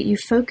 3, you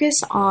focus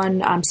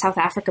on South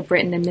Africa,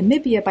 Britain, and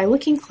Namibia by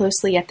looking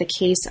closely at the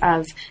case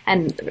of,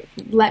 and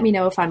let me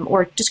know if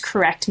or just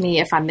correct me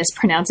if I'm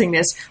mispronouncing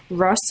this,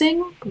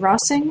 Rossing,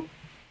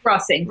 yeah.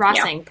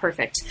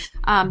 Perfect.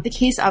 The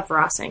case of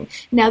Rossing.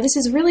 Now, this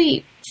is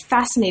really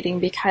fascinating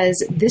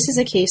because this is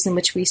a case in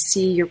which we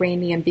see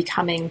uranium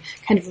becoming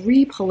kind of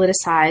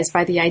repoliticized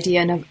by the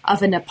idea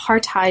of an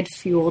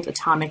apartheid-fueled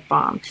atomic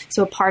bomb.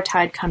 So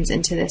apartheid comes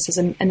into this as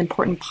an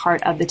important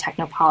part of the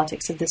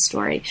technopolitics of this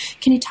story.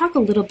 Can you talk a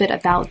little bit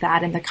about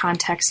that in the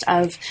context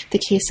of the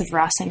case of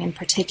Rossing in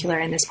particular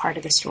in this part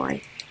of the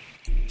story?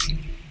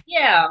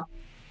 Yeah.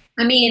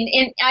 I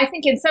mean, I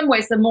think in some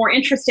ways the more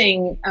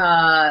interesting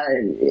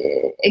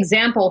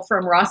example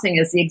from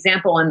Rossing is the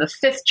example in the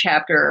 5th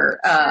chapter.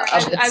 I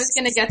was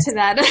going to get to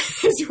that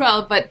as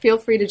well, but feel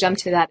free to jump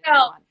to that.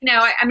 Well,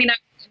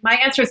 my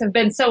answers have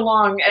been so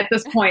long at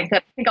this point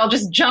that I think I'll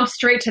just jump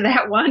straight to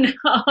that one.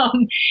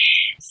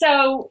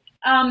 So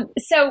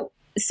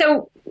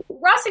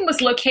Rossing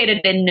was located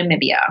in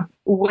Namibia,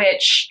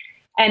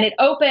 and it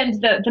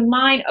opened, the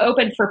mine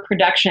opened for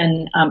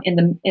production in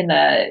the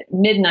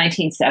mid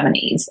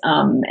 1970s,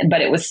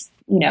 but it was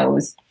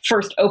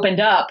first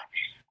opened up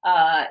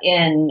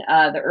in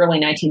the early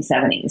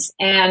 1970s.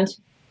 And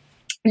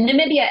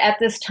Namibia at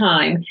this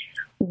time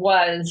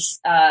was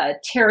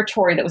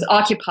territory that was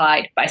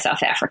occupied by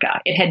South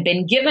Africa. It had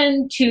been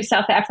given to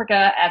South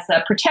Africa as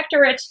a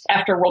protectorate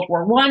after World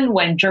War I,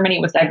 when Germany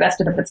was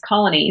divested of its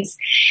colonies.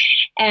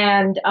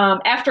 And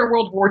after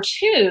World War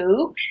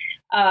II,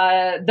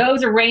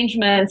 those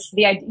arrangements,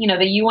 the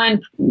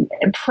UN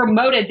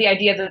promoted the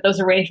idea that those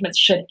arrangements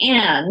should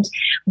end,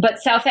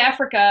 but South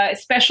Africa,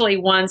 especially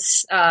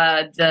once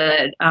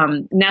the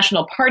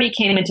National Party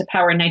came into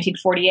power in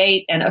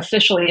 1948 and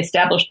officially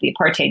established the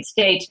apartheid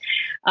state,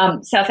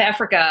 South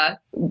Africa,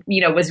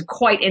 was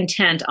quite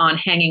intent on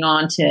hanging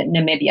on to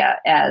Namibia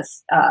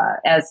as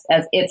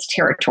its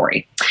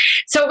territory.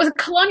 So it was a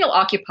colonial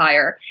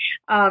occupier,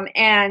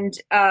 and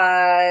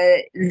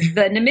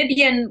the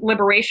Namibian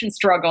liberation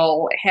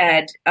struggle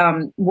had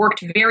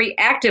worked very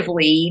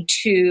actively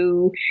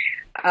to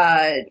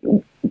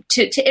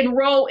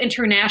enroll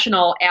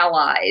international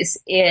allies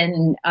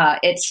in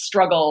its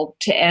struggle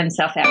to end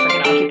South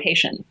African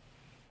occupation.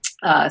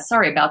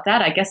 Sorry about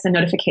that. I guess the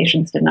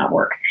notifications did not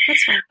work.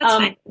 That's fine. That's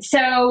fine.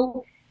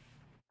 So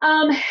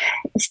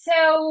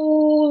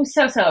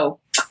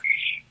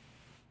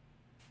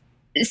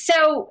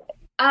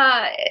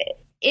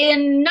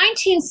in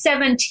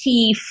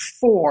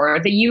 1974,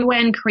 the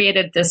UN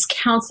created this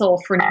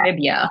Council for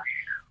Namibia,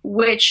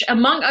 which,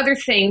 among other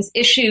things,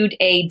 issued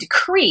a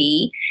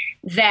decree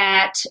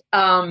that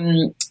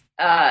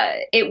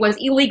it was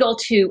illegal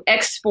to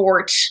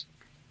export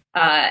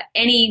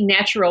any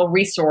natural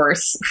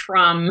resource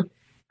from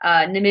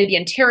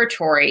Namibian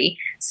territory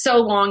so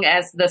long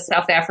as the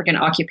South African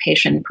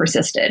occupation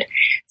persisted.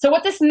 So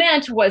what this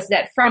meant was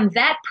that from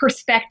that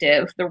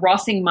perspective, the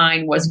Rossing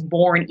mine was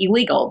born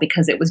illegal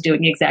because it was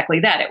doing exactly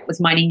that. It was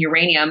mining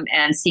uranium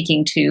and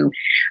seeking to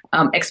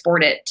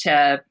export it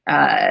to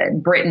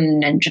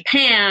Britain and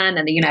Japan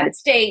and the United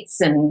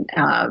States and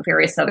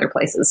various other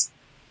places.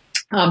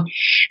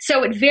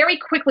 So it very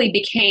quickly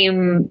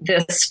became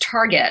this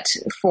target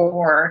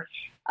for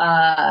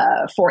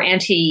the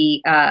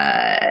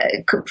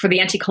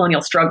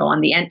anti-colonial struggle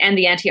and the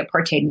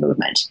anti-apartheid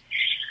movement.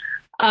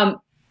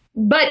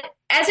 But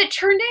as it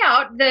turned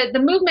out, the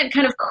movement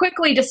kind of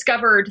quickly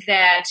discovered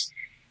that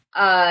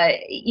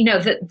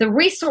the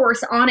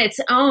resource on its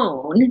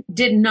own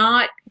did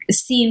not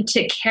seem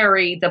to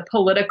carry the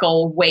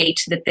political weight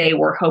that they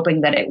were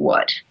hoping that it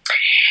would.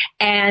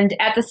 And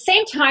at the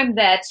same time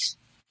that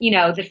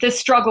this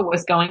struggle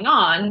was going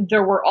on,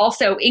 there were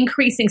also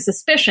increasing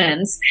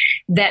suspicions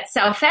that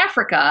South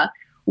Africa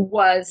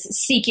was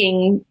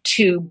seeking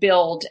to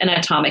build an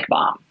atomic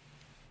bomb.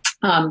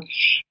 The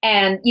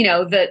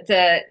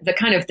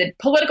kind of the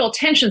political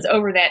tensions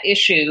over that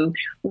issue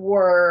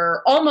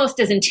were almost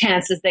as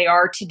intense as they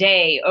are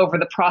today over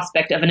the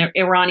prospect of an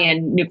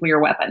Iranian nuclear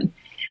weapon.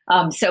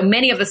 So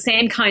many of the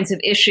same kinds of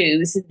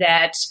issues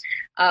that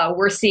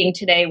we're seeing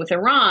today with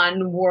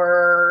Iran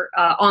were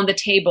on the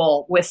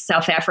table with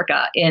South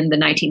Africa in the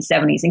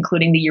 1970s,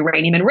 including the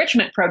uranium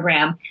enrichment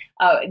program,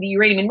 the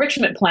uranium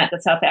enrichment plant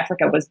that South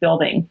Africa was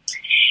building.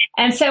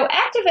 And so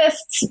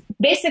activists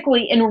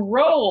basically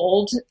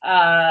enrolled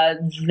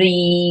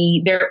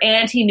their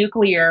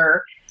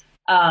anti-nuclear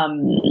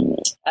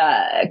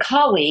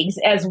colleagues,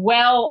 as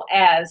well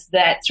as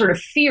that sort of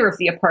fear of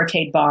the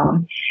apartheid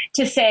bomb,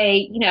 to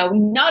say,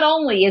 not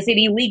only is it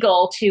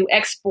illegal to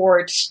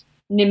export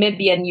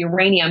Namibian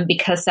uranium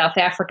because South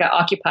Africa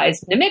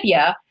occupies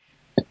Namibia,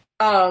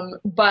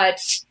 but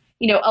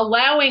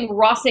allowing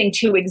Rossing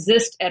to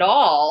exist at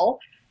all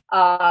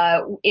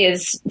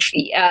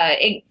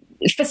it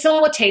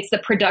facilitates the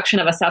production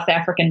of a South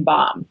African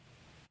bomb.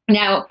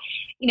 Now,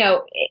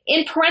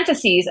 in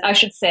parentheses, I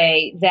should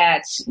say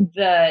that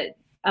the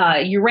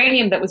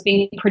uranium that was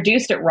being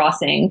produced at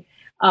Rossing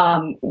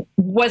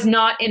was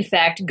not, in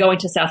fact, going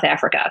to South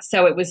Africa.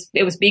 So it was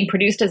being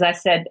produced, as I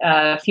said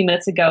a few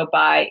minutes ago,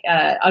 by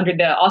under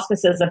the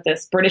auspices of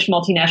this British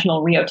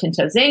multinational Rio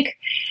Tinto Zinc,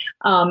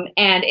 and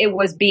it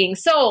was being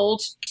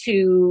sold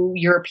to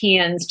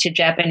Europeans, to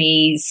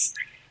Japanese.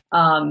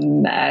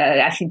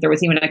 I think there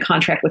was even a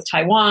contract with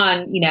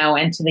Taiwan,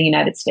 and to the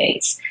United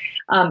States.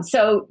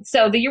 So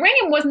the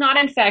uranium was not,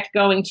 in fact,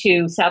 going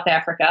to South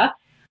Africa.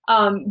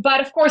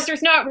 But of course,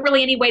 there's not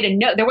really any way to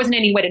know. There wasn't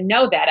any way to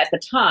know that at the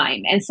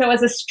time. And so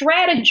as a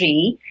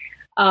strategy,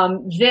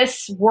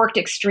 this worked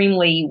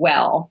extremely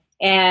well.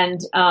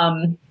 And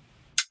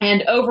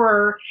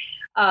over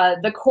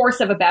the course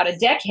of about a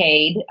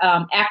decade,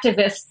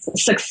 activists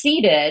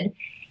succeeded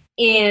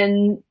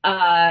in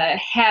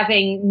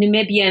having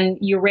Namibian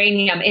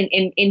uranium,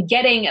 in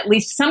getting at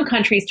least some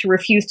countries to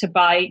refuse to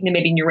buy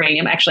Namibian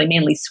uranium, actually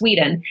mainly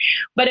Sweden,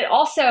 but it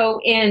also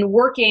in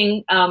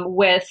working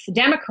with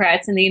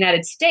Democrats in the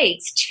United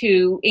States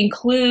to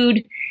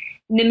include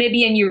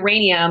Namibian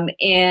uranium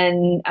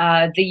in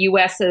the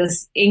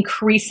U.S.'s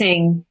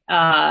increasing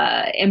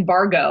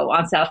embargo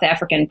on South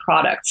African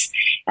products,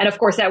 and of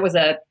course that was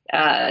a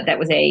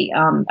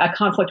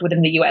conflict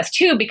within the U.S.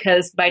 too,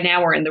 because by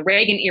now we're in the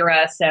Reagan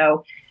era.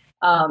 So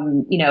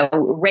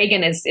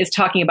Reagan is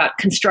talking about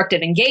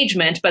constructive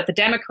engagement, but the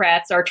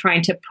Democrats are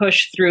trying to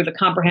push through the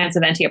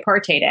Comprehensive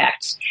Anti-Apartheid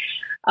Act,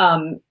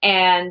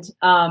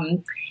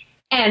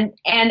 And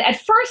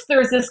at first,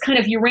 there's this kind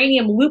of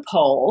uranium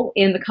loophole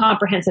in the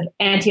Comprehensive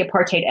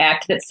Anti-Apartheid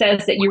Act that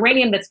says that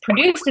uranium that's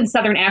produced in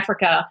Southern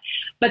Africa,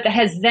 but that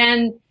has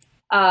then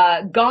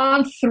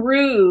gone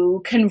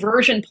through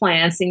conversion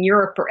plants in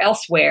Europe or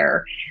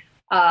elsewhere,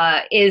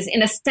 is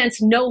in a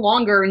sense no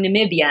longer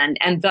Namibian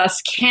and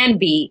thus can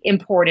be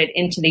imported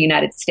into the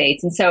United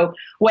States. And so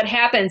what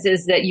happens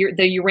is that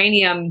the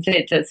uranium,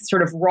 the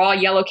sort of raw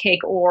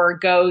yellowcake ore,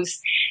 goes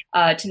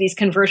to these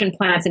conversion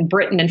plants in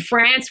Britain and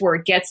France, where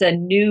it gets a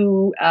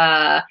new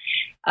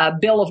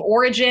bill of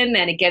origin,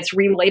 and it gets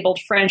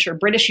relabeled French or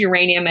British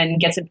uranium and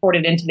gets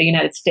imported into the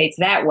United States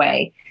that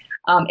way.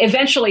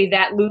 Eventually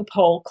that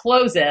loophole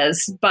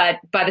closes, but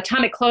by the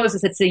time it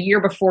closes, it's a year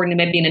before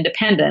Namibian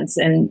independence.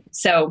 And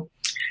so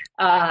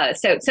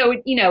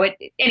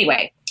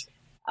anyway,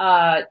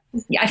 I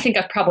think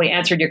I've probably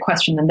answered your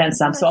question and then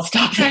some, so I'll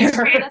stop there.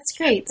 That's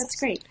great.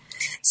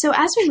 So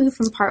as we move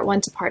from part one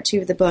to part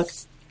two of the book,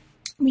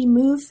 we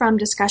move from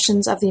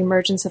discussions of the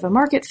emergence of a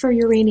market for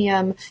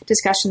uranium,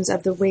 discussions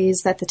of the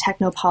ways that the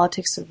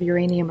technopolitics of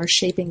uranium are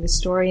shaping the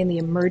story and the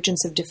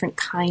emergence of different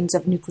kinds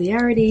of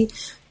nuclearity,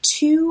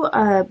 to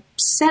a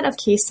set of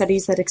case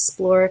studies that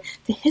explore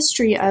the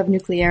history of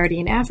nuclearity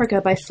in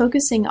Africa by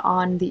focusing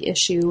on the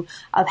issue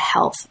of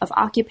health, of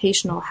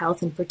occupational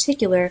health in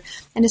particular,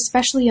 and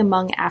especially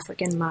among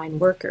African mine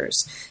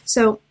workers.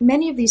 So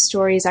many of these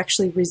stories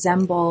actually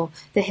resemble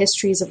the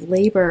histories of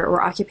labor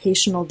or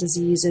occupational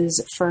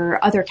diseases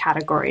for other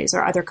categories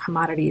or other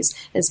commodities,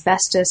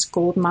 asbestos,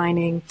 gold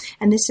mining.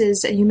 And this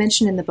is, you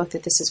mentioned in the book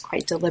that this is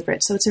quite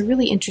deliberate. So it's a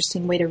really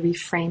interesting way to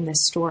reframe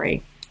this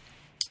story.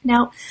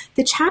 Now,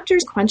 the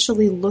chapters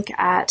sequentially look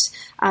at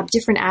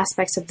different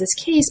aspects of this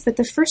case, but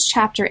the first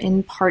chapter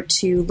in part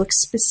 2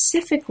 looks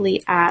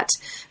specifically at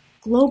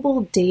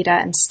global data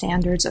and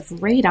standards of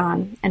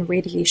radon and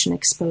radiation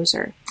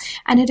exposure.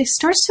 And it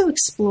starts to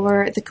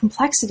explore the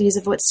complexities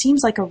of what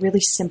seems like a really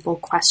simple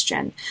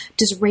question.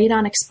 Does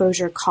radon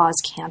exposure cause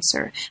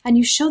cancer? And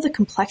you show the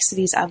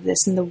complexities of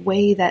this and the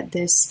way that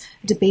this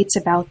debates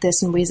about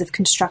this and ways of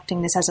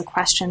constructing this as a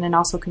question and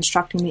also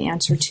constructing the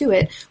answer to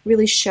it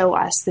really show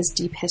us this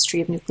deep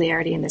history of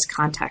nuclearity in this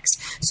context.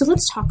 So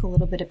let's talk a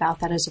little bit about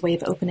that as a way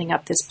of opening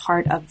up this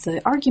part of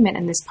the argument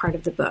and this part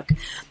of the book.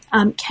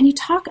 Can you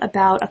talk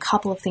about a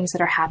couple of things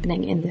that are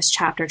happening in this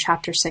chapter,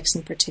 chapter 6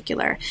 in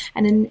particular?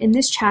 And in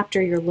this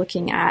chapter, you're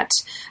looking at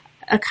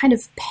a kind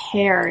of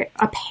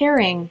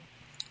pairing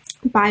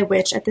by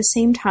which at the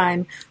same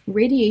time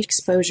radiation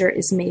exposure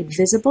is made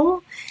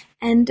visible,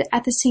 and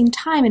at the same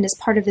time, and as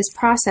part of this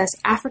process,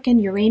 African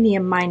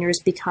uranium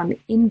miners become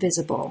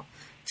invisible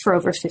for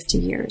over 50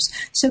 years.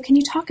 So can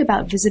you talk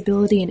about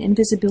visibility and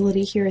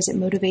invisibility here as it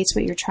motivates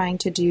what you're trying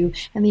to do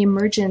and the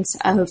emergence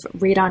of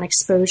radon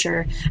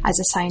exposure as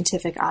a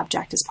scientific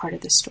object as part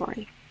of this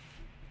story?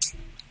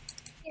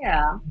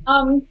 Yeah.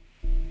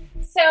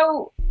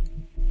 So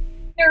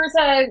there's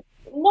a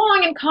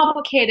long and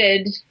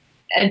complicated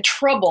and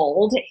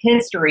troubled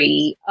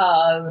history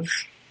of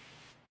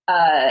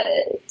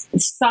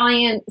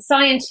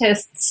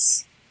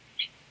scientists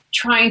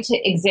trying to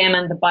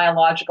examine the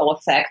biological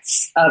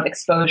effects of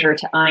exposure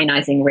to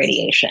ionizing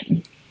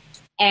radiation.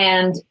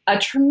 And a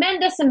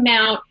tremendous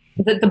amount,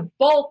 the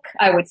bulk,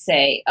 I would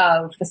say,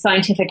 of the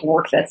scientific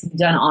work that's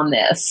done on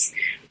this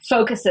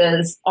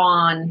focuses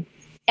on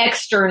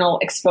external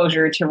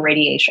exposure to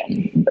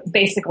radiation.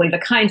 Basically, the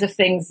kinds of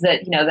things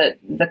that,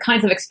 the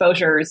kinds of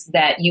exposures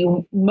that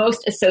you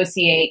most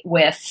associate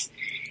with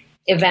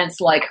events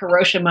like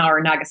Hiroshima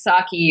or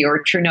Nagasaki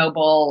or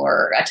Chernobyl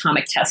or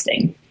atomic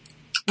testing.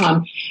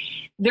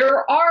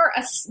 There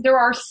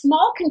are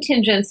small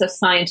contingents of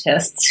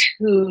scientists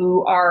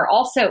who are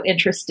also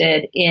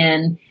interested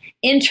in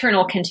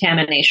internal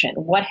contamination.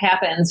 What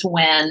happens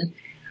when,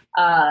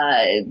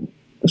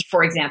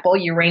 for example,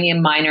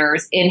 uranium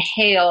miners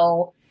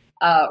inhale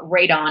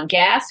radon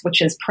gas,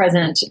 which is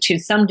present to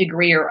some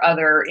degree or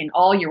other in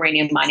all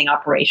uranium mining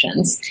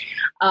operations,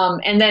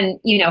 and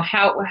then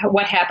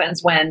what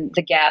happens when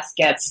the gas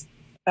gets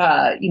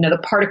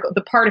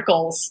the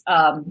particles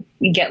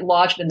get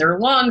lodged in their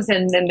lungs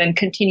and then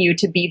continue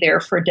to be there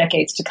for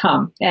decades to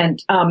come.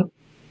 And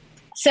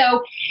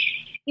so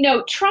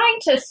trying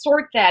to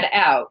sort that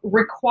out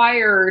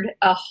required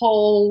a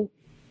whole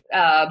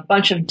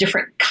bunch of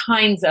different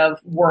kinds of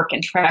work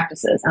and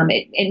practices.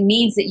 It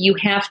means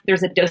that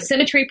there's a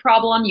dosimetry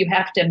problem. You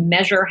have to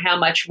measure how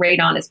much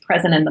radon is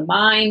present in the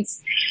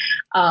mines.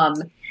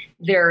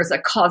 There's a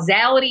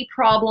causality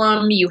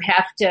problem. You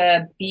have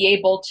to be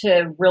able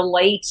to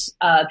relate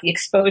the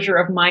exposure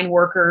of mine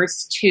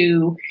workers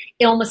to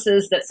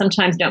illnesses that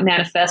sometimes don't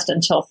manifest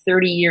until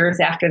 30 years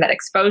after that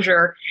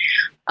exposure.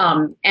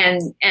 And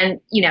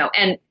then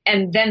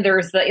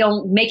there's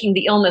making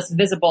the illness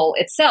visible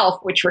itself,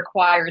 which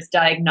requires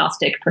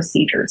diagnostic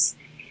procedures.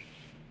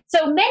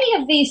 So many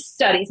of these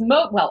studies,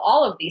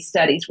 all of these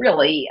studies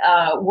really,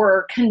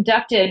 were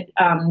conducted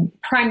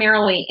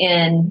primarily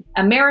in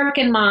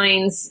American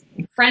mines,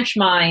 French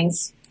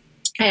mines,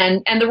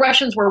 and the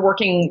Russians were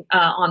working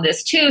on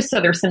this too.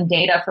 So there's some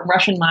data from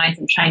Russian mines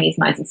and Chinese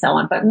mines and so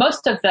on. But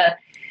most of the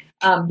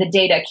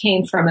data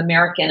came from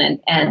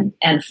American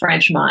and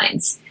French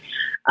mines.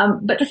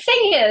 But the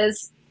thing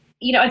is,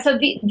 and so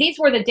these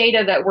were the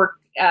data that were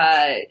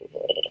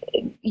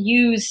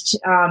used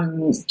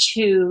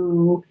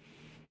to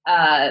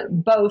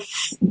both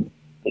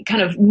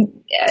kind of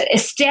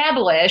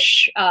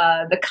establish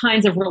the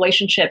kinds of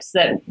relationships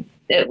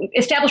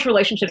establish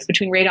relationships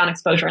between radon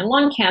exposure and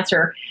lung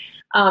cancer,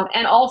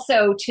 and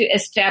also to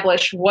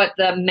establish what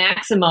the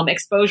maximum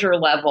exposure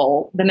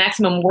level, the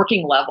maximum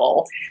working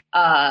level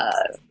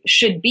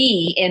should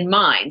be in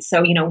mines.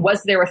 So,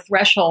 was there a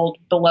threshold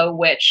below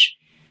which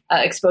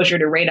exposure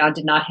to radon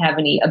did not have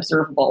any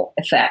observable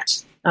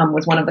effect,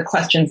 was one of the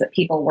questions that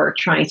people were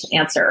trying to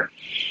answer.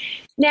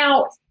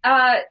 Now,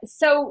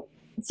 so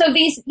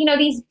these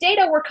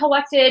data were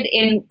collected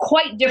in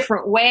quite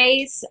different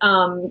ways.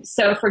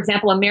 So, for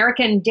example,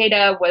 American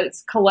data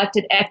was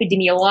collected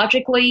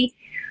epidemiologically,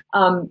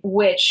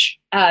 which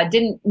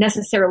didn't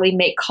necessarily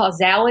make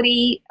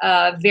causality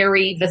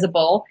very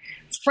visible.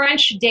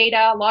 French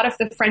data, a lot of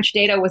the French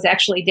data was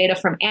actually data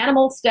from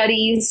animal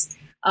studies,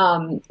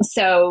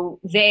 So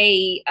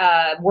they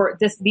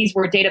these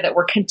were data that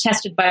were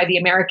contested by the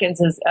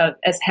Americans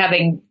as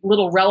having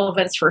little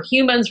relevance for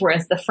humans,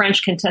 whereas the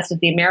French contested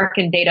the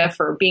American data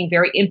for being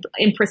very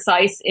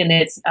imprecise in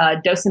its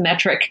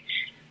dosimetric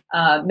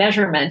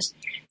measurement.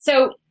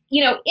 So,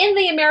 in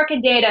the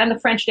American data and the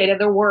French data,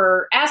 there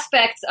were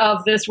aspects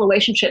of this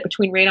relationship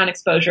between radon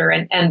exposure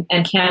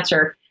and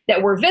cancer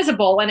that were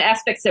visible and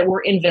aspects that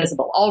were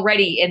invisible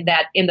already in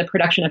the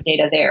production of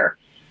data there.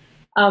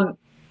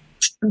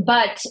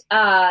 But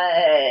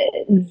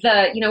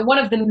one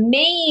of the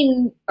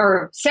main,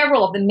 or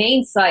several of the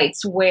main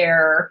sites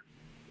where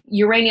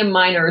uranium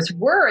miners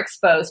were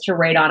exposed to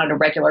radon on a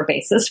regular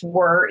basis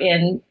were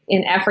in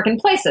African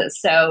places.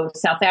 So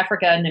South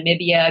Africa,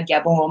 Namibia,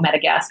 Gabon,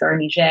 Madagascar,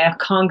 Niger,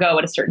 Congo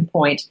at a certain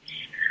point.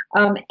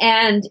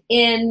 And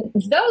in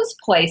those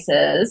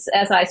places,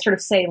 as I sort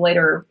of say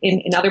later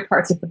in other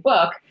parts of the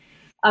book,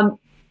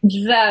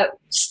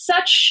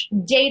 such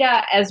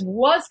data as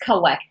was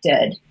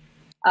collected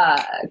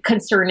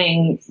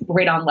concerning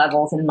radon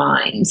levels in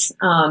mines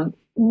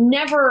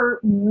never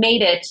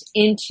made it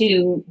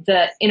into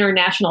the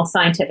international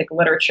scientific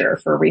literature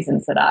for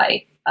reasons that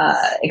I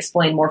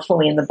explain more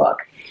fully in the book.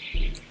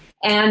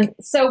 And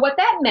so what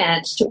that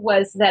meant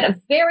was that a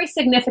very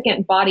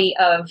significant body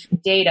of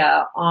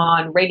data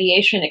on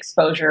radiation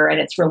exposure and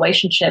its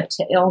relationship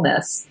to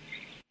illness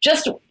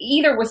just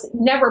either was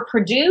never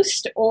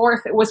produced, or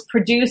if it was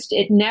produced,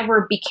 it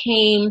never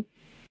became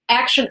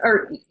action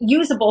or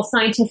usable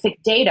scientific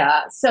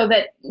data, so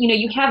that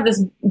you have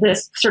this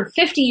sort of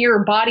 50-year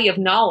body of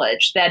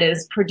knowledge that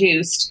is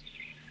produced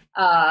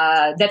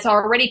that's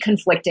already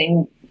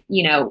conflicting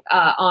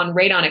on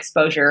radon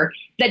exposure,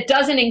 that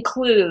doesn't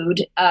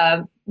include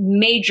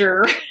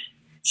major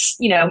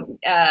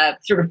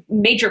sort of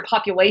major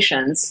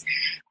populations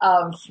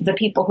of the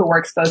people who were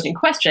exposed in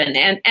question,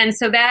 and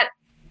so that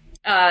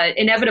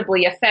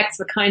inevitably affects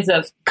the kinds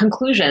of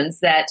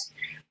conclusions that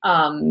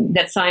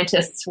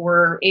scientists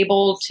were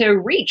able to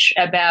reach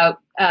about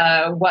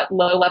what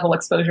low-level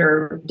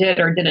exposure did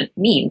or didn't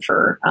mean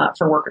for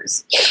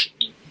workers.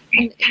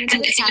 And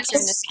in the chapter,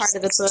 in this part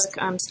of the book,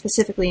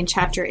 specifically in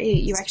Chapter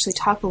 8, you actually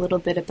talk a little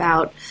bit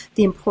about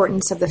the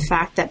importance of the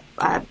fact that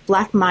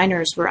black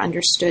miners were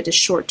understood as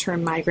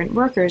short-term migrant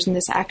workers, and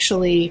this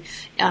actually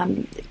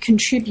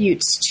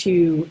contributes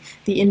to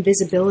the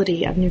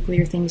invisibility of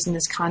nuclear things in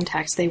this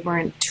context. They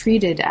weren't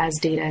treated as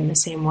data in the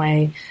same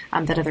way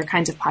that other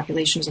kinds of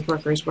populations of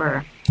workers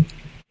were.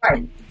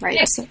 Right. Right.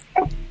 Yeah. So,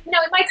 it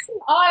might seem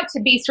odd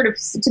to be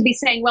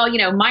saying, well,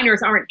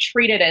 miners aren't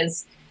treated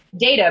as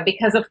data,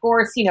 because of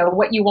course,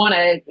 what you want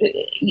to,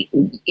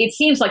 it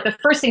seems like the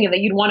first thing that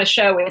you'd want to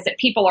show is that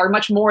people are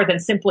much more than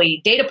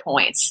simply data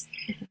points.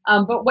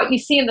 But what you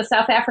see in the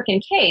South African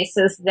case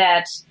is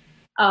that,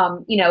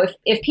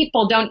 if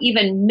people don't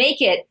even make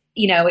it,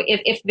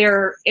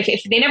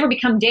 if they never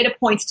become data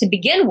points to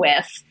begin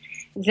with,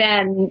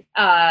 then,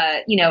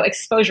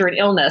 exposure and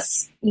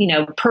illness,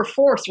 per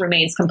force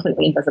remains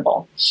completely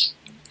invisible.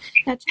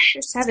 Now,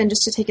 Chapter 7,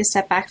 just to take a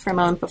step back for a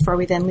moment before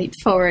we then leap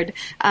forward,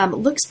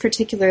 looks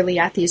particularly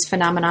at these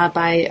phenomena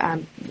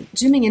by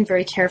zooming in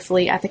very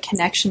carefully at the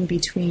connection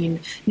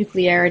between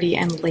nuclearity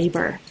and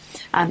labor.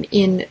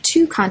 In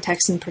two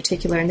contexts in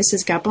particular, and this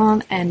is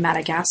Gabon and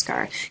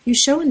Madagascar. You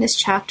show in this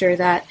chapter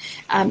that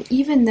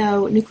even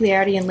though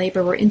nuclearity and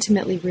labor were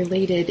intimately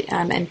related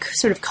and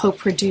sort of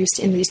co-produced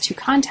in these two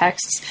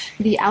contexts,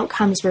 the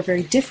outcomes were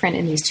very different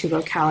in these two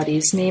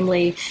localities.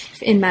 Namely,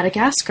 in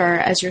Madagascar,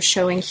 as you're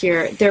showing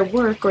here, their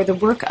work, or the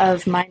work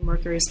of mine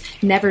workers,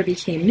 never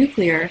became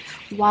nuclear,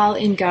 while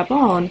in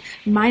Gabon,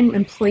 mine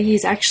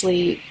employees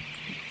actually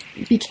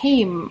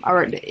became,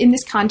 or in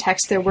this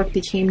context, their work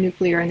became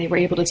nuclear, and they were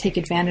able to take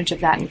advantage of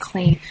that and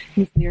claim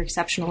nuclear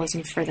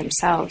exceptionalism for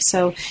themselves.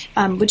 So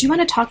would you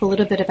want to talk a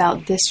little bit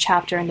about this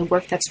chapter and the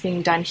work that's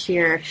being done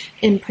here,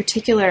 in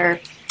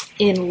particular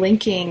in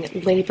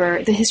linking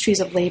labor, the histories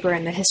of labor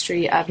and the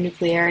history of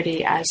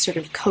nuclearity as sort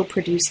of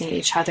co-producing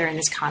each other in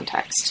this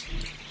context?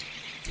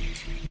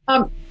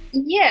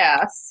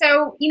 Yeah.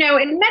 So,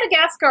 in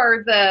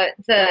Madagascar,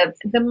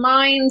 the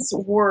mines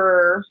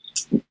were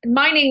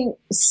mining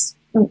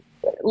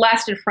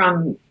lasted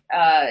from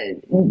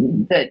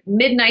the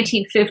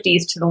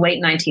mid-1950s to the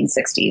late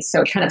 1960s.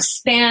 So it kind of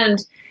spanned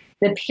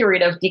the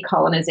period of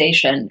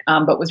decolonization,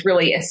 but was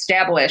really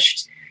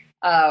established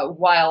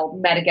while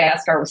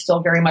Madagascar was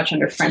still very much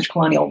under French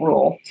colonial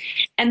rule.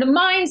 And the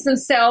mines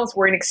themselves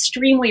were in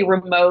extremely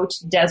remote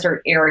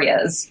desert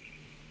areas.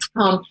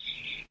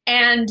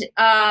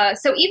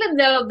 So even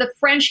though the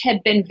French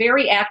had been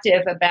very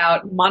active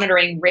about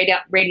monitoring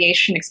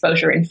radiation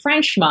exposure in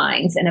French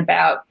mines and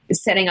about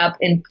setting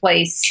in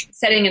place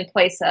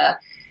a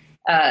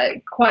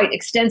quite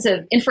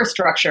extensive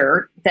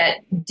infrastructure that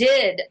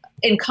did,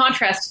 in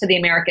contrast to the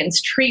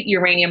Americans, treat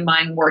uranium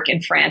mine work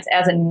in France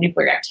as a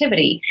nuclear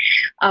activity,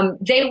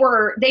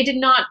 they did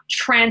not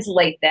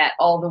translate that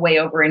all the way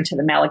over into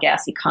the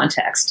Malagasy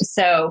context.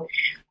 So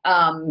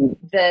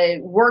the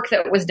work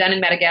that was done in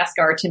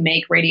Madagascar to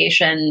make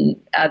radiation,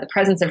 the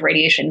presence of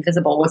radiation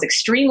visible, was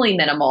extremely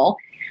minimal.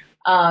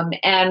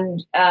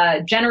 And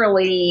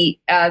generally,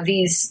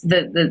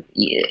 the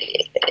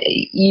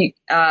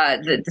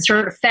sort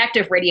of effect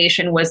of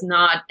radiation was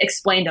not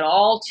explained at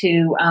all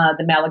to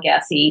the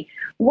Malagasy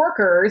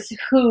workers,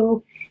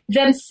 who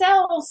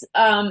themselves,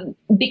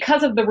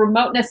 because of the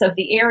remoteness of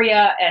the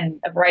area and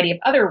a variety of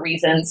other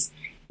reasons,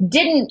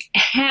 didn't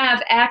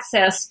have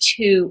access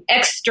to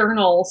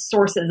external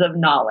sources of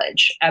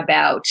knowledge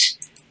about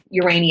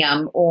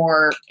uranium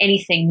or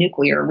anything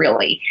nuclear,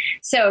 really.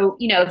 So,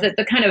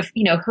 the kind of,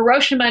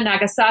 Hiroshima,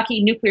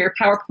 Nagasaki nuclear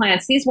power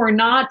plants, these were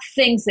not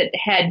things that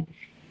had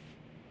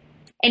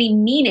any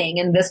meaning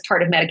in this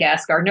part of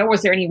Madagascar, nor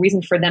was there any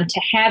reason for them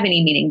to have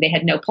any meaning. They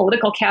had no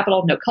political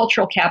capital, no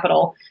cultural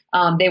capital.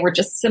 They were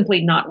just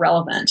simply not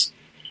relevant.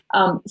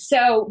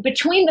 So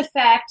between the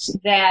fact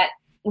that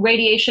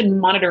radiation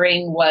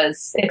monitoring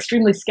was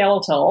extremely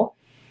skeletal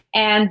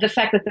and the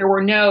fact that there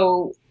were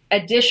no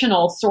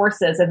additional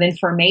sources of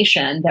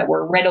information that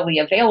were readily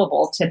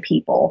available to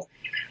people,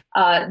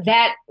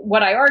 that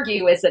what I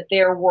argue is that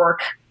their work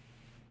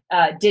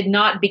did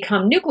not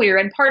become nuclear.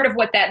 And part of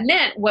what that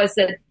meant was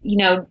that,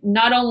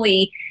 not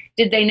only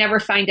did they never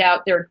find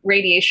out their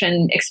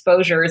radiation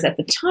exposures at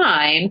the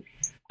time,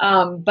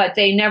 but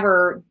they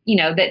never,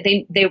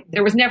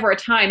 there was never a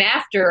time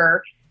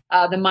after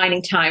the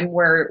mining time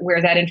where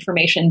that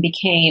information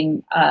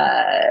became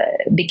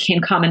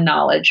common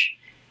knowledge.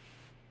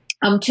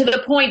 To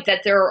the point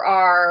that there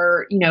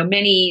are,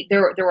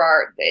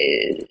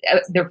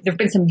 there have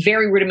been some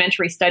very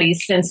rudimentary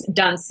studies since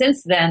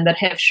then that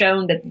have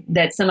shown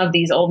that some of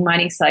these old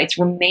mining sites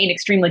remain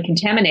extremely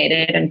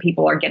contaminated and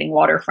people are getting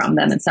water from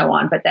them and so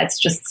on, but that's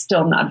just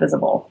still not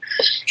visible.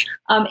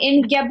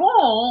 In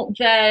Gabon,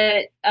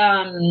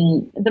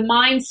 the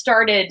mine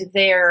started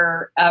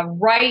there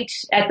right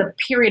at the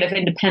period of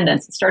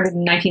independence. It started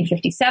in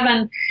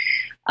 1957.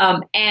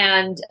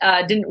 And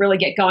didn't really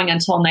get going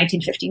until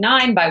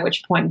 1959, by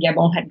which point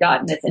Gabon had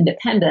gotten its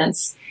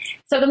independence.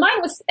 So the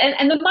mine was,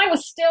 and the mine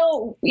was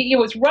still, it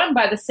was run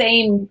by the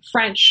same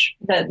French,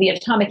 the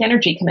Atomic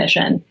Energy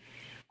Commission,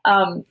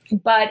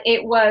 but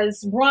it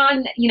was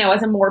run,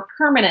 as a more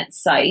permanent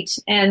site.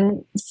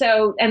 And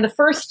the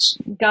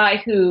first guy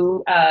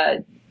who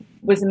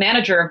was the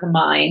manager of the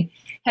mine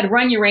had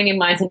run uranium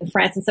mines in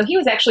France, and so he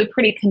was actually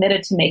pretty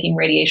committed to making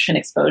radiation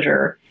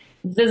exposure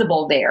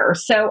visible there.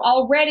 So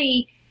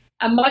already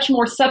a much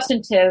more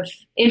substantive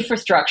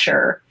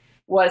infrastructure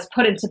was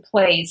put into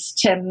place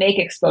to make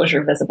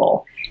exposure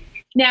visible.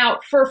 Now,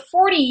 for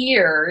 40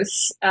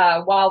 years,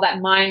 while that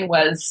mine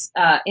was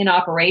in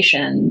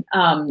operation,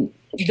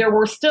 there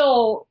were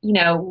still,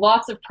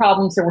 lots of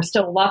problems. There were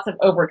still lots of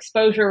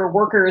overexposure.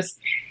 Workers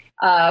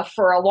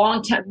for a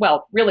long time,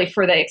 well, really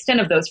for the extent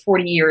of those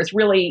 40 years,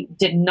 really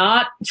did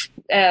not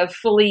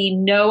fully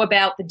know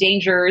about the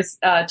dangers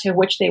to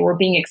which they were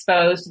being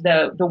exposed.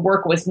 The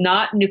work was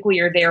not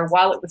nuclear there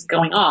while it was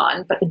going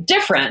on. But the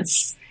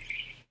difference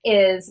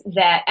is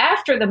that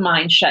after the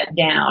mine shut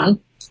down,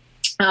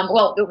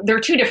 there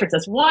are two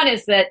differences. One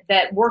is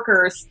that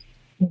workers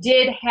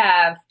did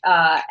have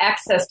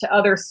access to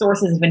other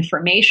sources of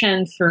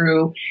information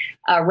through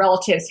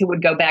relatives who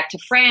would go back to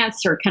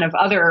France, or kind of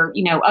other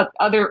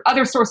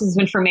sources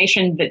of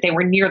information that they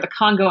were near the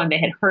Congo and they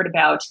had heard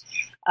about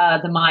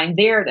the mine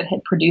there that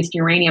had produced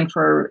uranium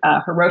for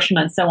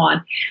Hiroshima and so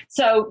on.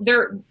 So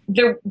there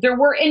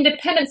were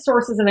independent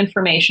sources of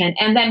information.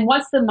 And then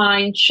once the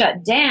mine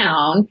shut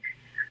down,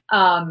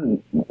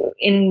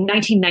 in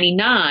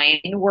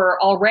 1999, we're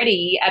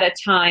already at a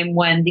time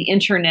when the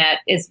internet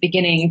is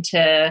beginning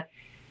to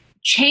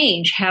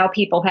change how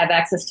people have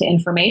access to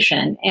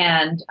information.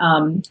 And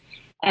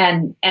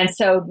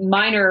so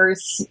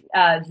miners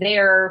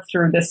there,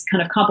 through this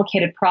kind of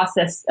complicated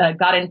process,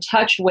 got in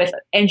touch with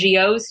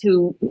NGOs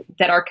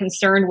that are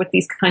concerned with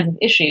these kinds of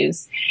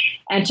issues,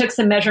 and took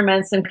some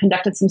measurements and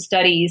conducted some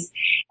studies.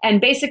 And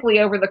basically,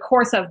 over the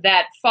course of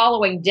that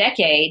following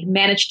decade,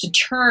 managed to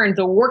turn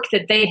the work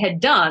that they had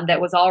done,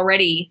 that was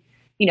already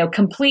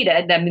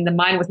completed. I mean, the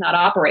mine was not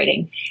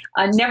operating.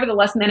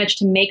 Nevertheless, managed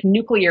to make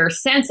nuclear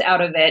sense out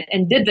of it,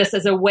 and did this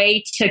as a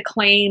way to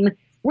claim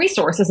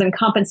resources and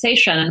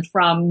compensation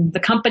from the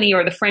company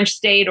or the French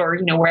state, or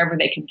wherever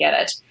they could get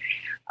it.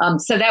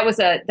 So that was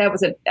a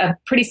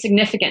pretty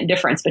significant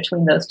difference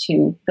between those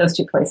two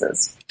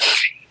places.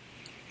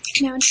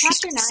 Now, in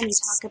Chapter 9, you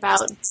talk about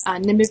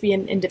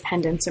Namibian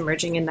independence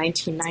emerging in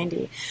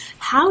 1990.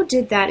 How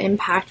did that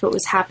impact what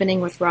was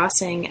happening with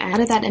Rossing? How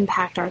did that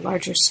impact our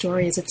larger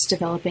story as it's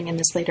developing in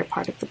this later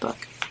part of the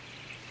book?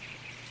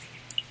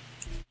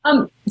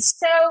 The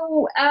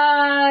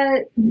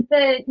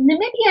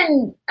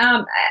Namibian,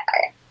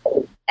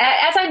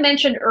 as I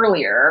mentioned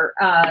earlier,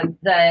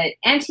 the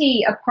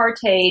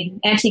anti-apartheid,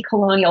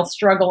 anti-colonial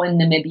struggle in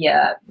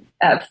Namibia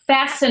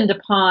fastened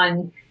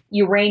upon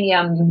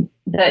uranium,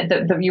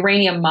 the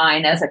uranium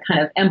mine, as a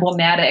kind of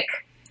emblematic,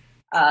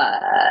 of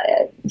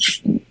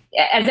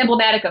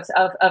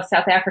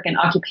South African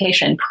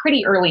occupation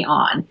pretty early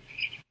on.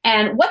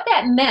 And what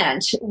that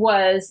meant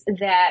was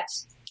that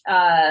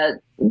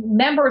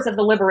members of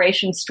the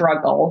liberation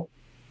struggle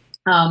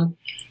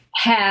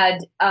had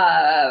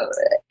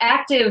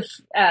active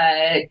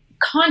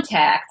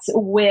contacts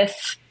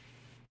with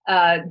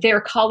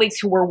their colleagues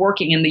who were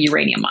working in the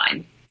uranium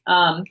mine.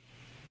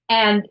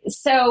 And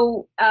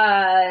so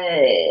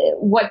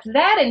what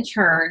that in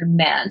turn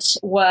meant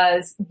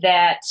was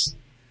that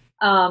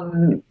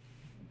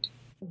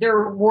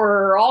there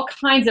were all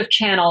kinds of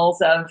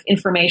channels of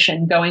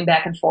information going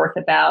back and forth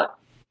about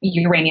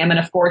uranium. And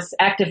of course,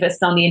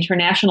 activists on the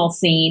international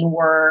scene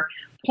were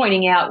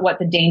pointing out what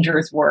the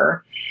dangers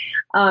were.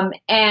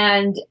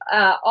 And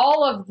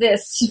all of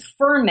this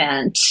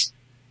ferment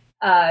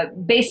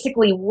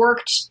basically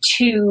worked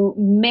to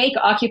make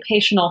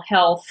occupational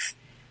health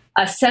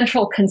a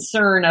central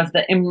concern of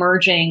the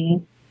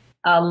emerging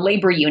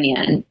labor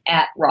union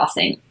at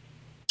Rossing.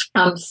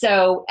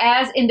 So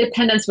as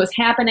independence was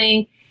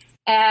happening,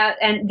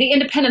 and the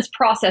independence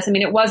process, I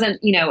mean, it wasn't,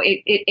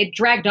 it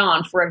dragged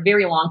on for a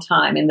very long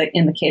time in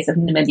the case of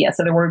Namibia.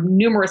 So there were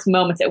numerous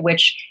moments at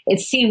which it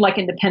seemed like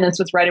independence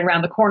was right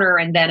around the corner,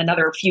 and then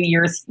another few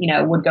years,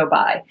 would go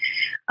by.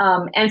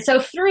 And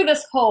so through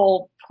this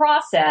whole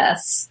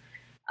process,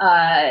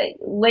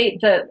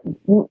 the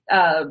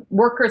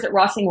workers at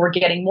Rossing were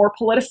getting more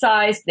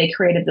politicized. They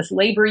created this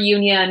labor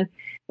union.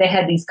 They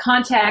had these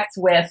contacts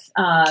with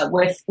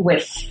activists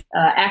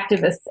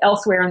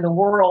elsewhere in the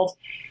world,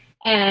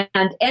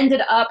 and ended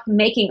up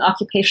making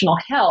occupational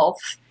health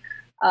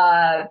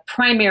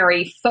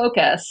primary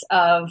focus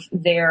of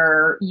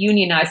their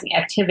unionizing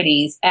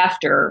activities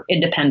after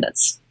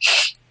independence.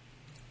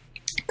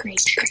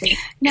 Great.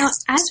 Now,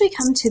 as we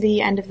come to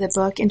the end of the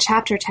book, in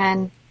Chapter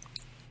 10,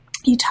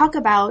 you talk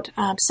about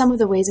some of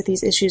the ways that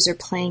these issues are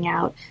playing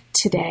out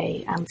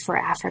today for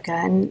Africa,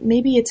 and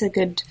maybe it's a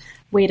good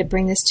way to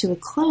bring this to a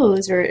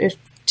close, or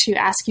to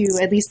ask you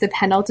at least the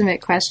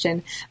penultimate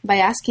question by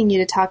asking you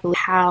to talk about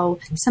how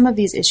some of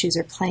these issues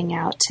are playing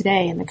out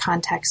today in the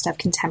context of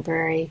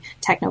contemporary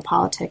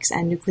technopolitics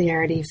and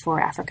nuclearity for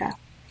Africa.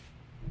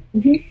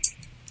 Mm-hmm.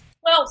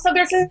 Well, so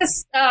there's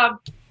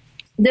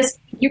this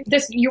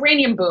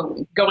uranium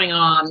boom going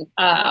on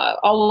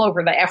all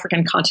over the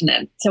African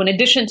continent. So in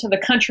addition to the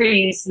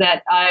countries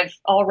that I've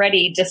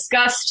already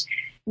discussed,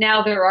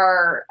 now there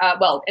are,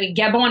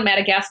 Gabon and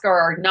Madagascar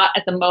are not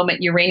at the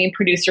moment uranium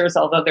producers,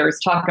 although there's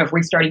talk of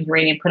restarting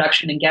uranium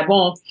production in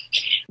Gabon.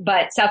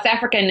 But South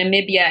Africa,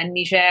 Namibia, and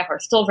Niger are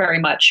still very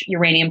much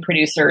uranium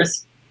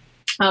producers.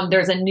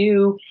 There's a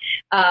new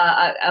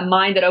a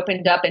mine that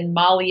opened up in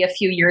Mali Malawi a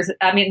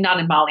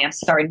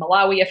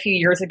few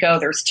years ago.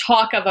 There's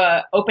talk of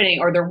had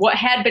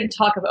been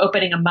talk of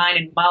opening a mine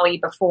in Mali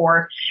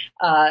before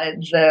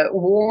the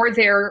war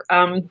there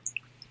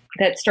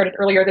that started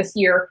earlier this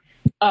year.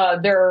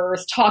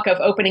 There's talk of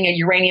opening a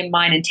uranium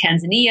mine in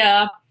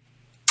Tanzania.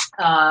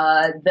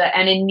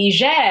 And in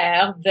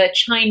Niger, the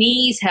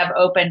Chinese have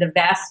opened a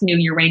vast new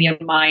uranium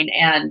mine,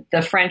 and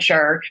the French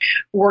are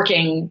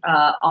working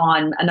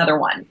on another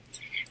one.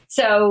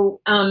 So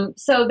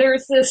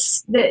there's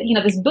this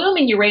boom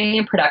in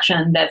uranium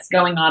production that's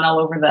going on all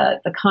over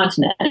the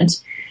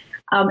continent.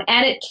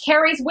 And it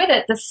carries with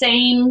it the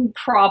same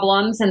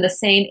problems and the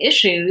same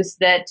issues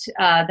that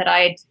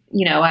I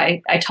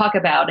talk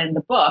about in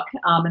the book,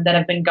 and that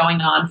have been going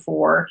on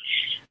for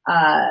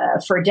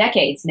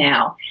decades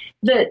now.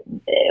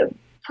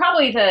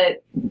 Probably the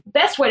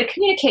best way to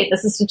communicate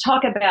this is to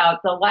talk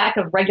about the lack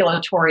of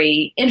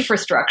regulatory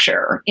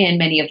infrastructure in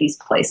many of these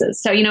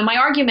places. So, my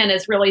argument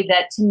is really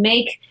that to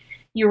make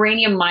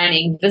uranium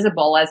mining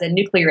visible as a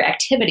nuclear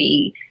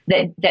activity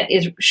that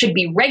should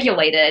be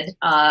regulated,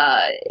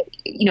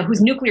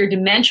 whose nuclear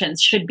dimensions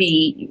should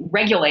be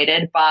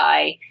regulated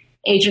by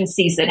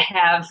agencies that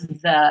have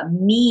the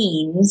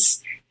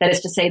means, that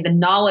is to say, the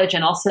knowledge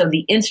and also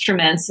the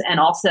instruments and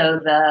also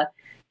the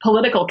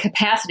political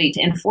capacity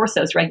to enforce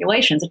those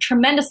regulations. A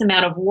tremendous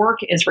amount of work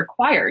is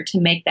required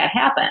to make that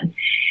happen.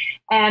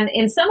 And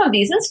in some of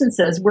these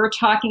instances, we're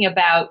talking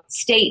about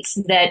states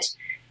that,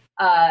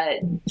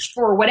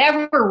 for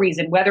whatever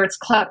reason, whether it's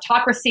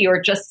kleptocracy or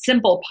just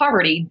simple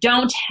poverty,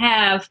 don't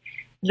have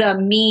the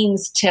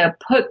means to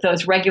put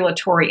those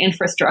regulatory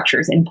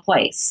infrastructures in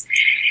place.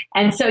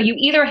 And so you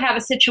either have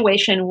a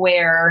situation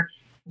where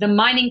the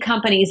mining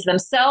companies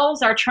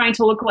themselves are trying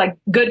to look like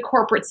good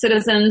corporate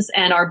citizens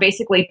and are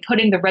basically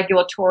putting the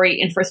regulatory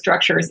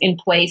infrastructures in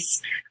place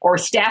or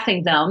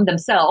staffing them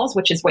themselves,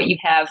 which is what you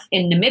have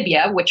in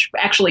Namibia, which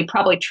actually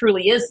probably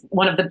truly is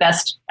one of the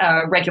best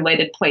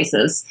regulated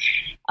places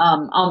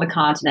on the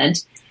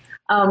continent.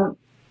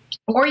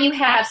 Or you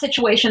have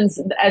situations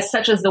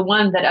such as the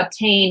one that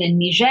obtained in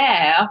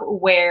Niger,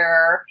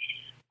 where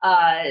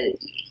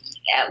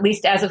at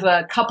least as of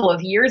a couple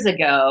of years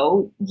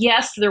ago,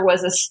 yes, there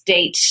was a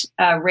state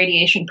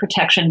radiation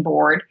protection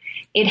board.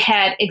 It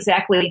had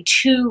exactly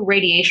 2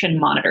 radiation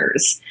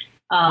monitors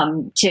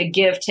to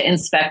give to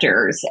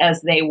inspectors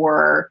as they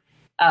were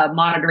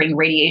monitoring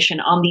radiation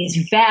on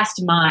these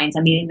vast mines.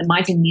 I mean, the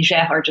mines in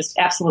Niger are just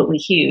absolutely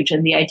huge.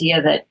 And the idea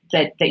that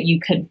you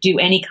could do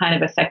any kind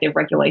of effective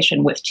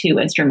regulation with 2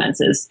 instruments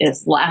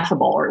is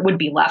laughable, or it would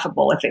be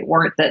laughable if it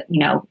weren't that,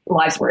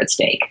 lives were at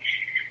stake.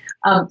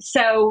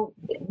 So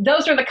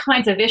those are the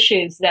kinds of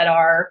issues that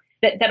aren't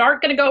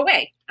going to go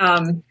away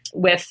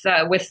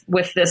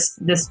with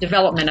this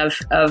development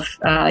of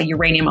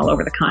uranium all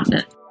over the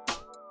continent.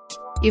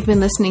 You've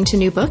been listening to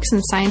New Books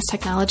in Science,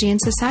 Technology,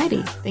 and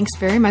Society. Thanks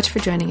very much for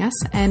joining us,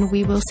 and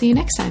we will see you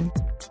next time.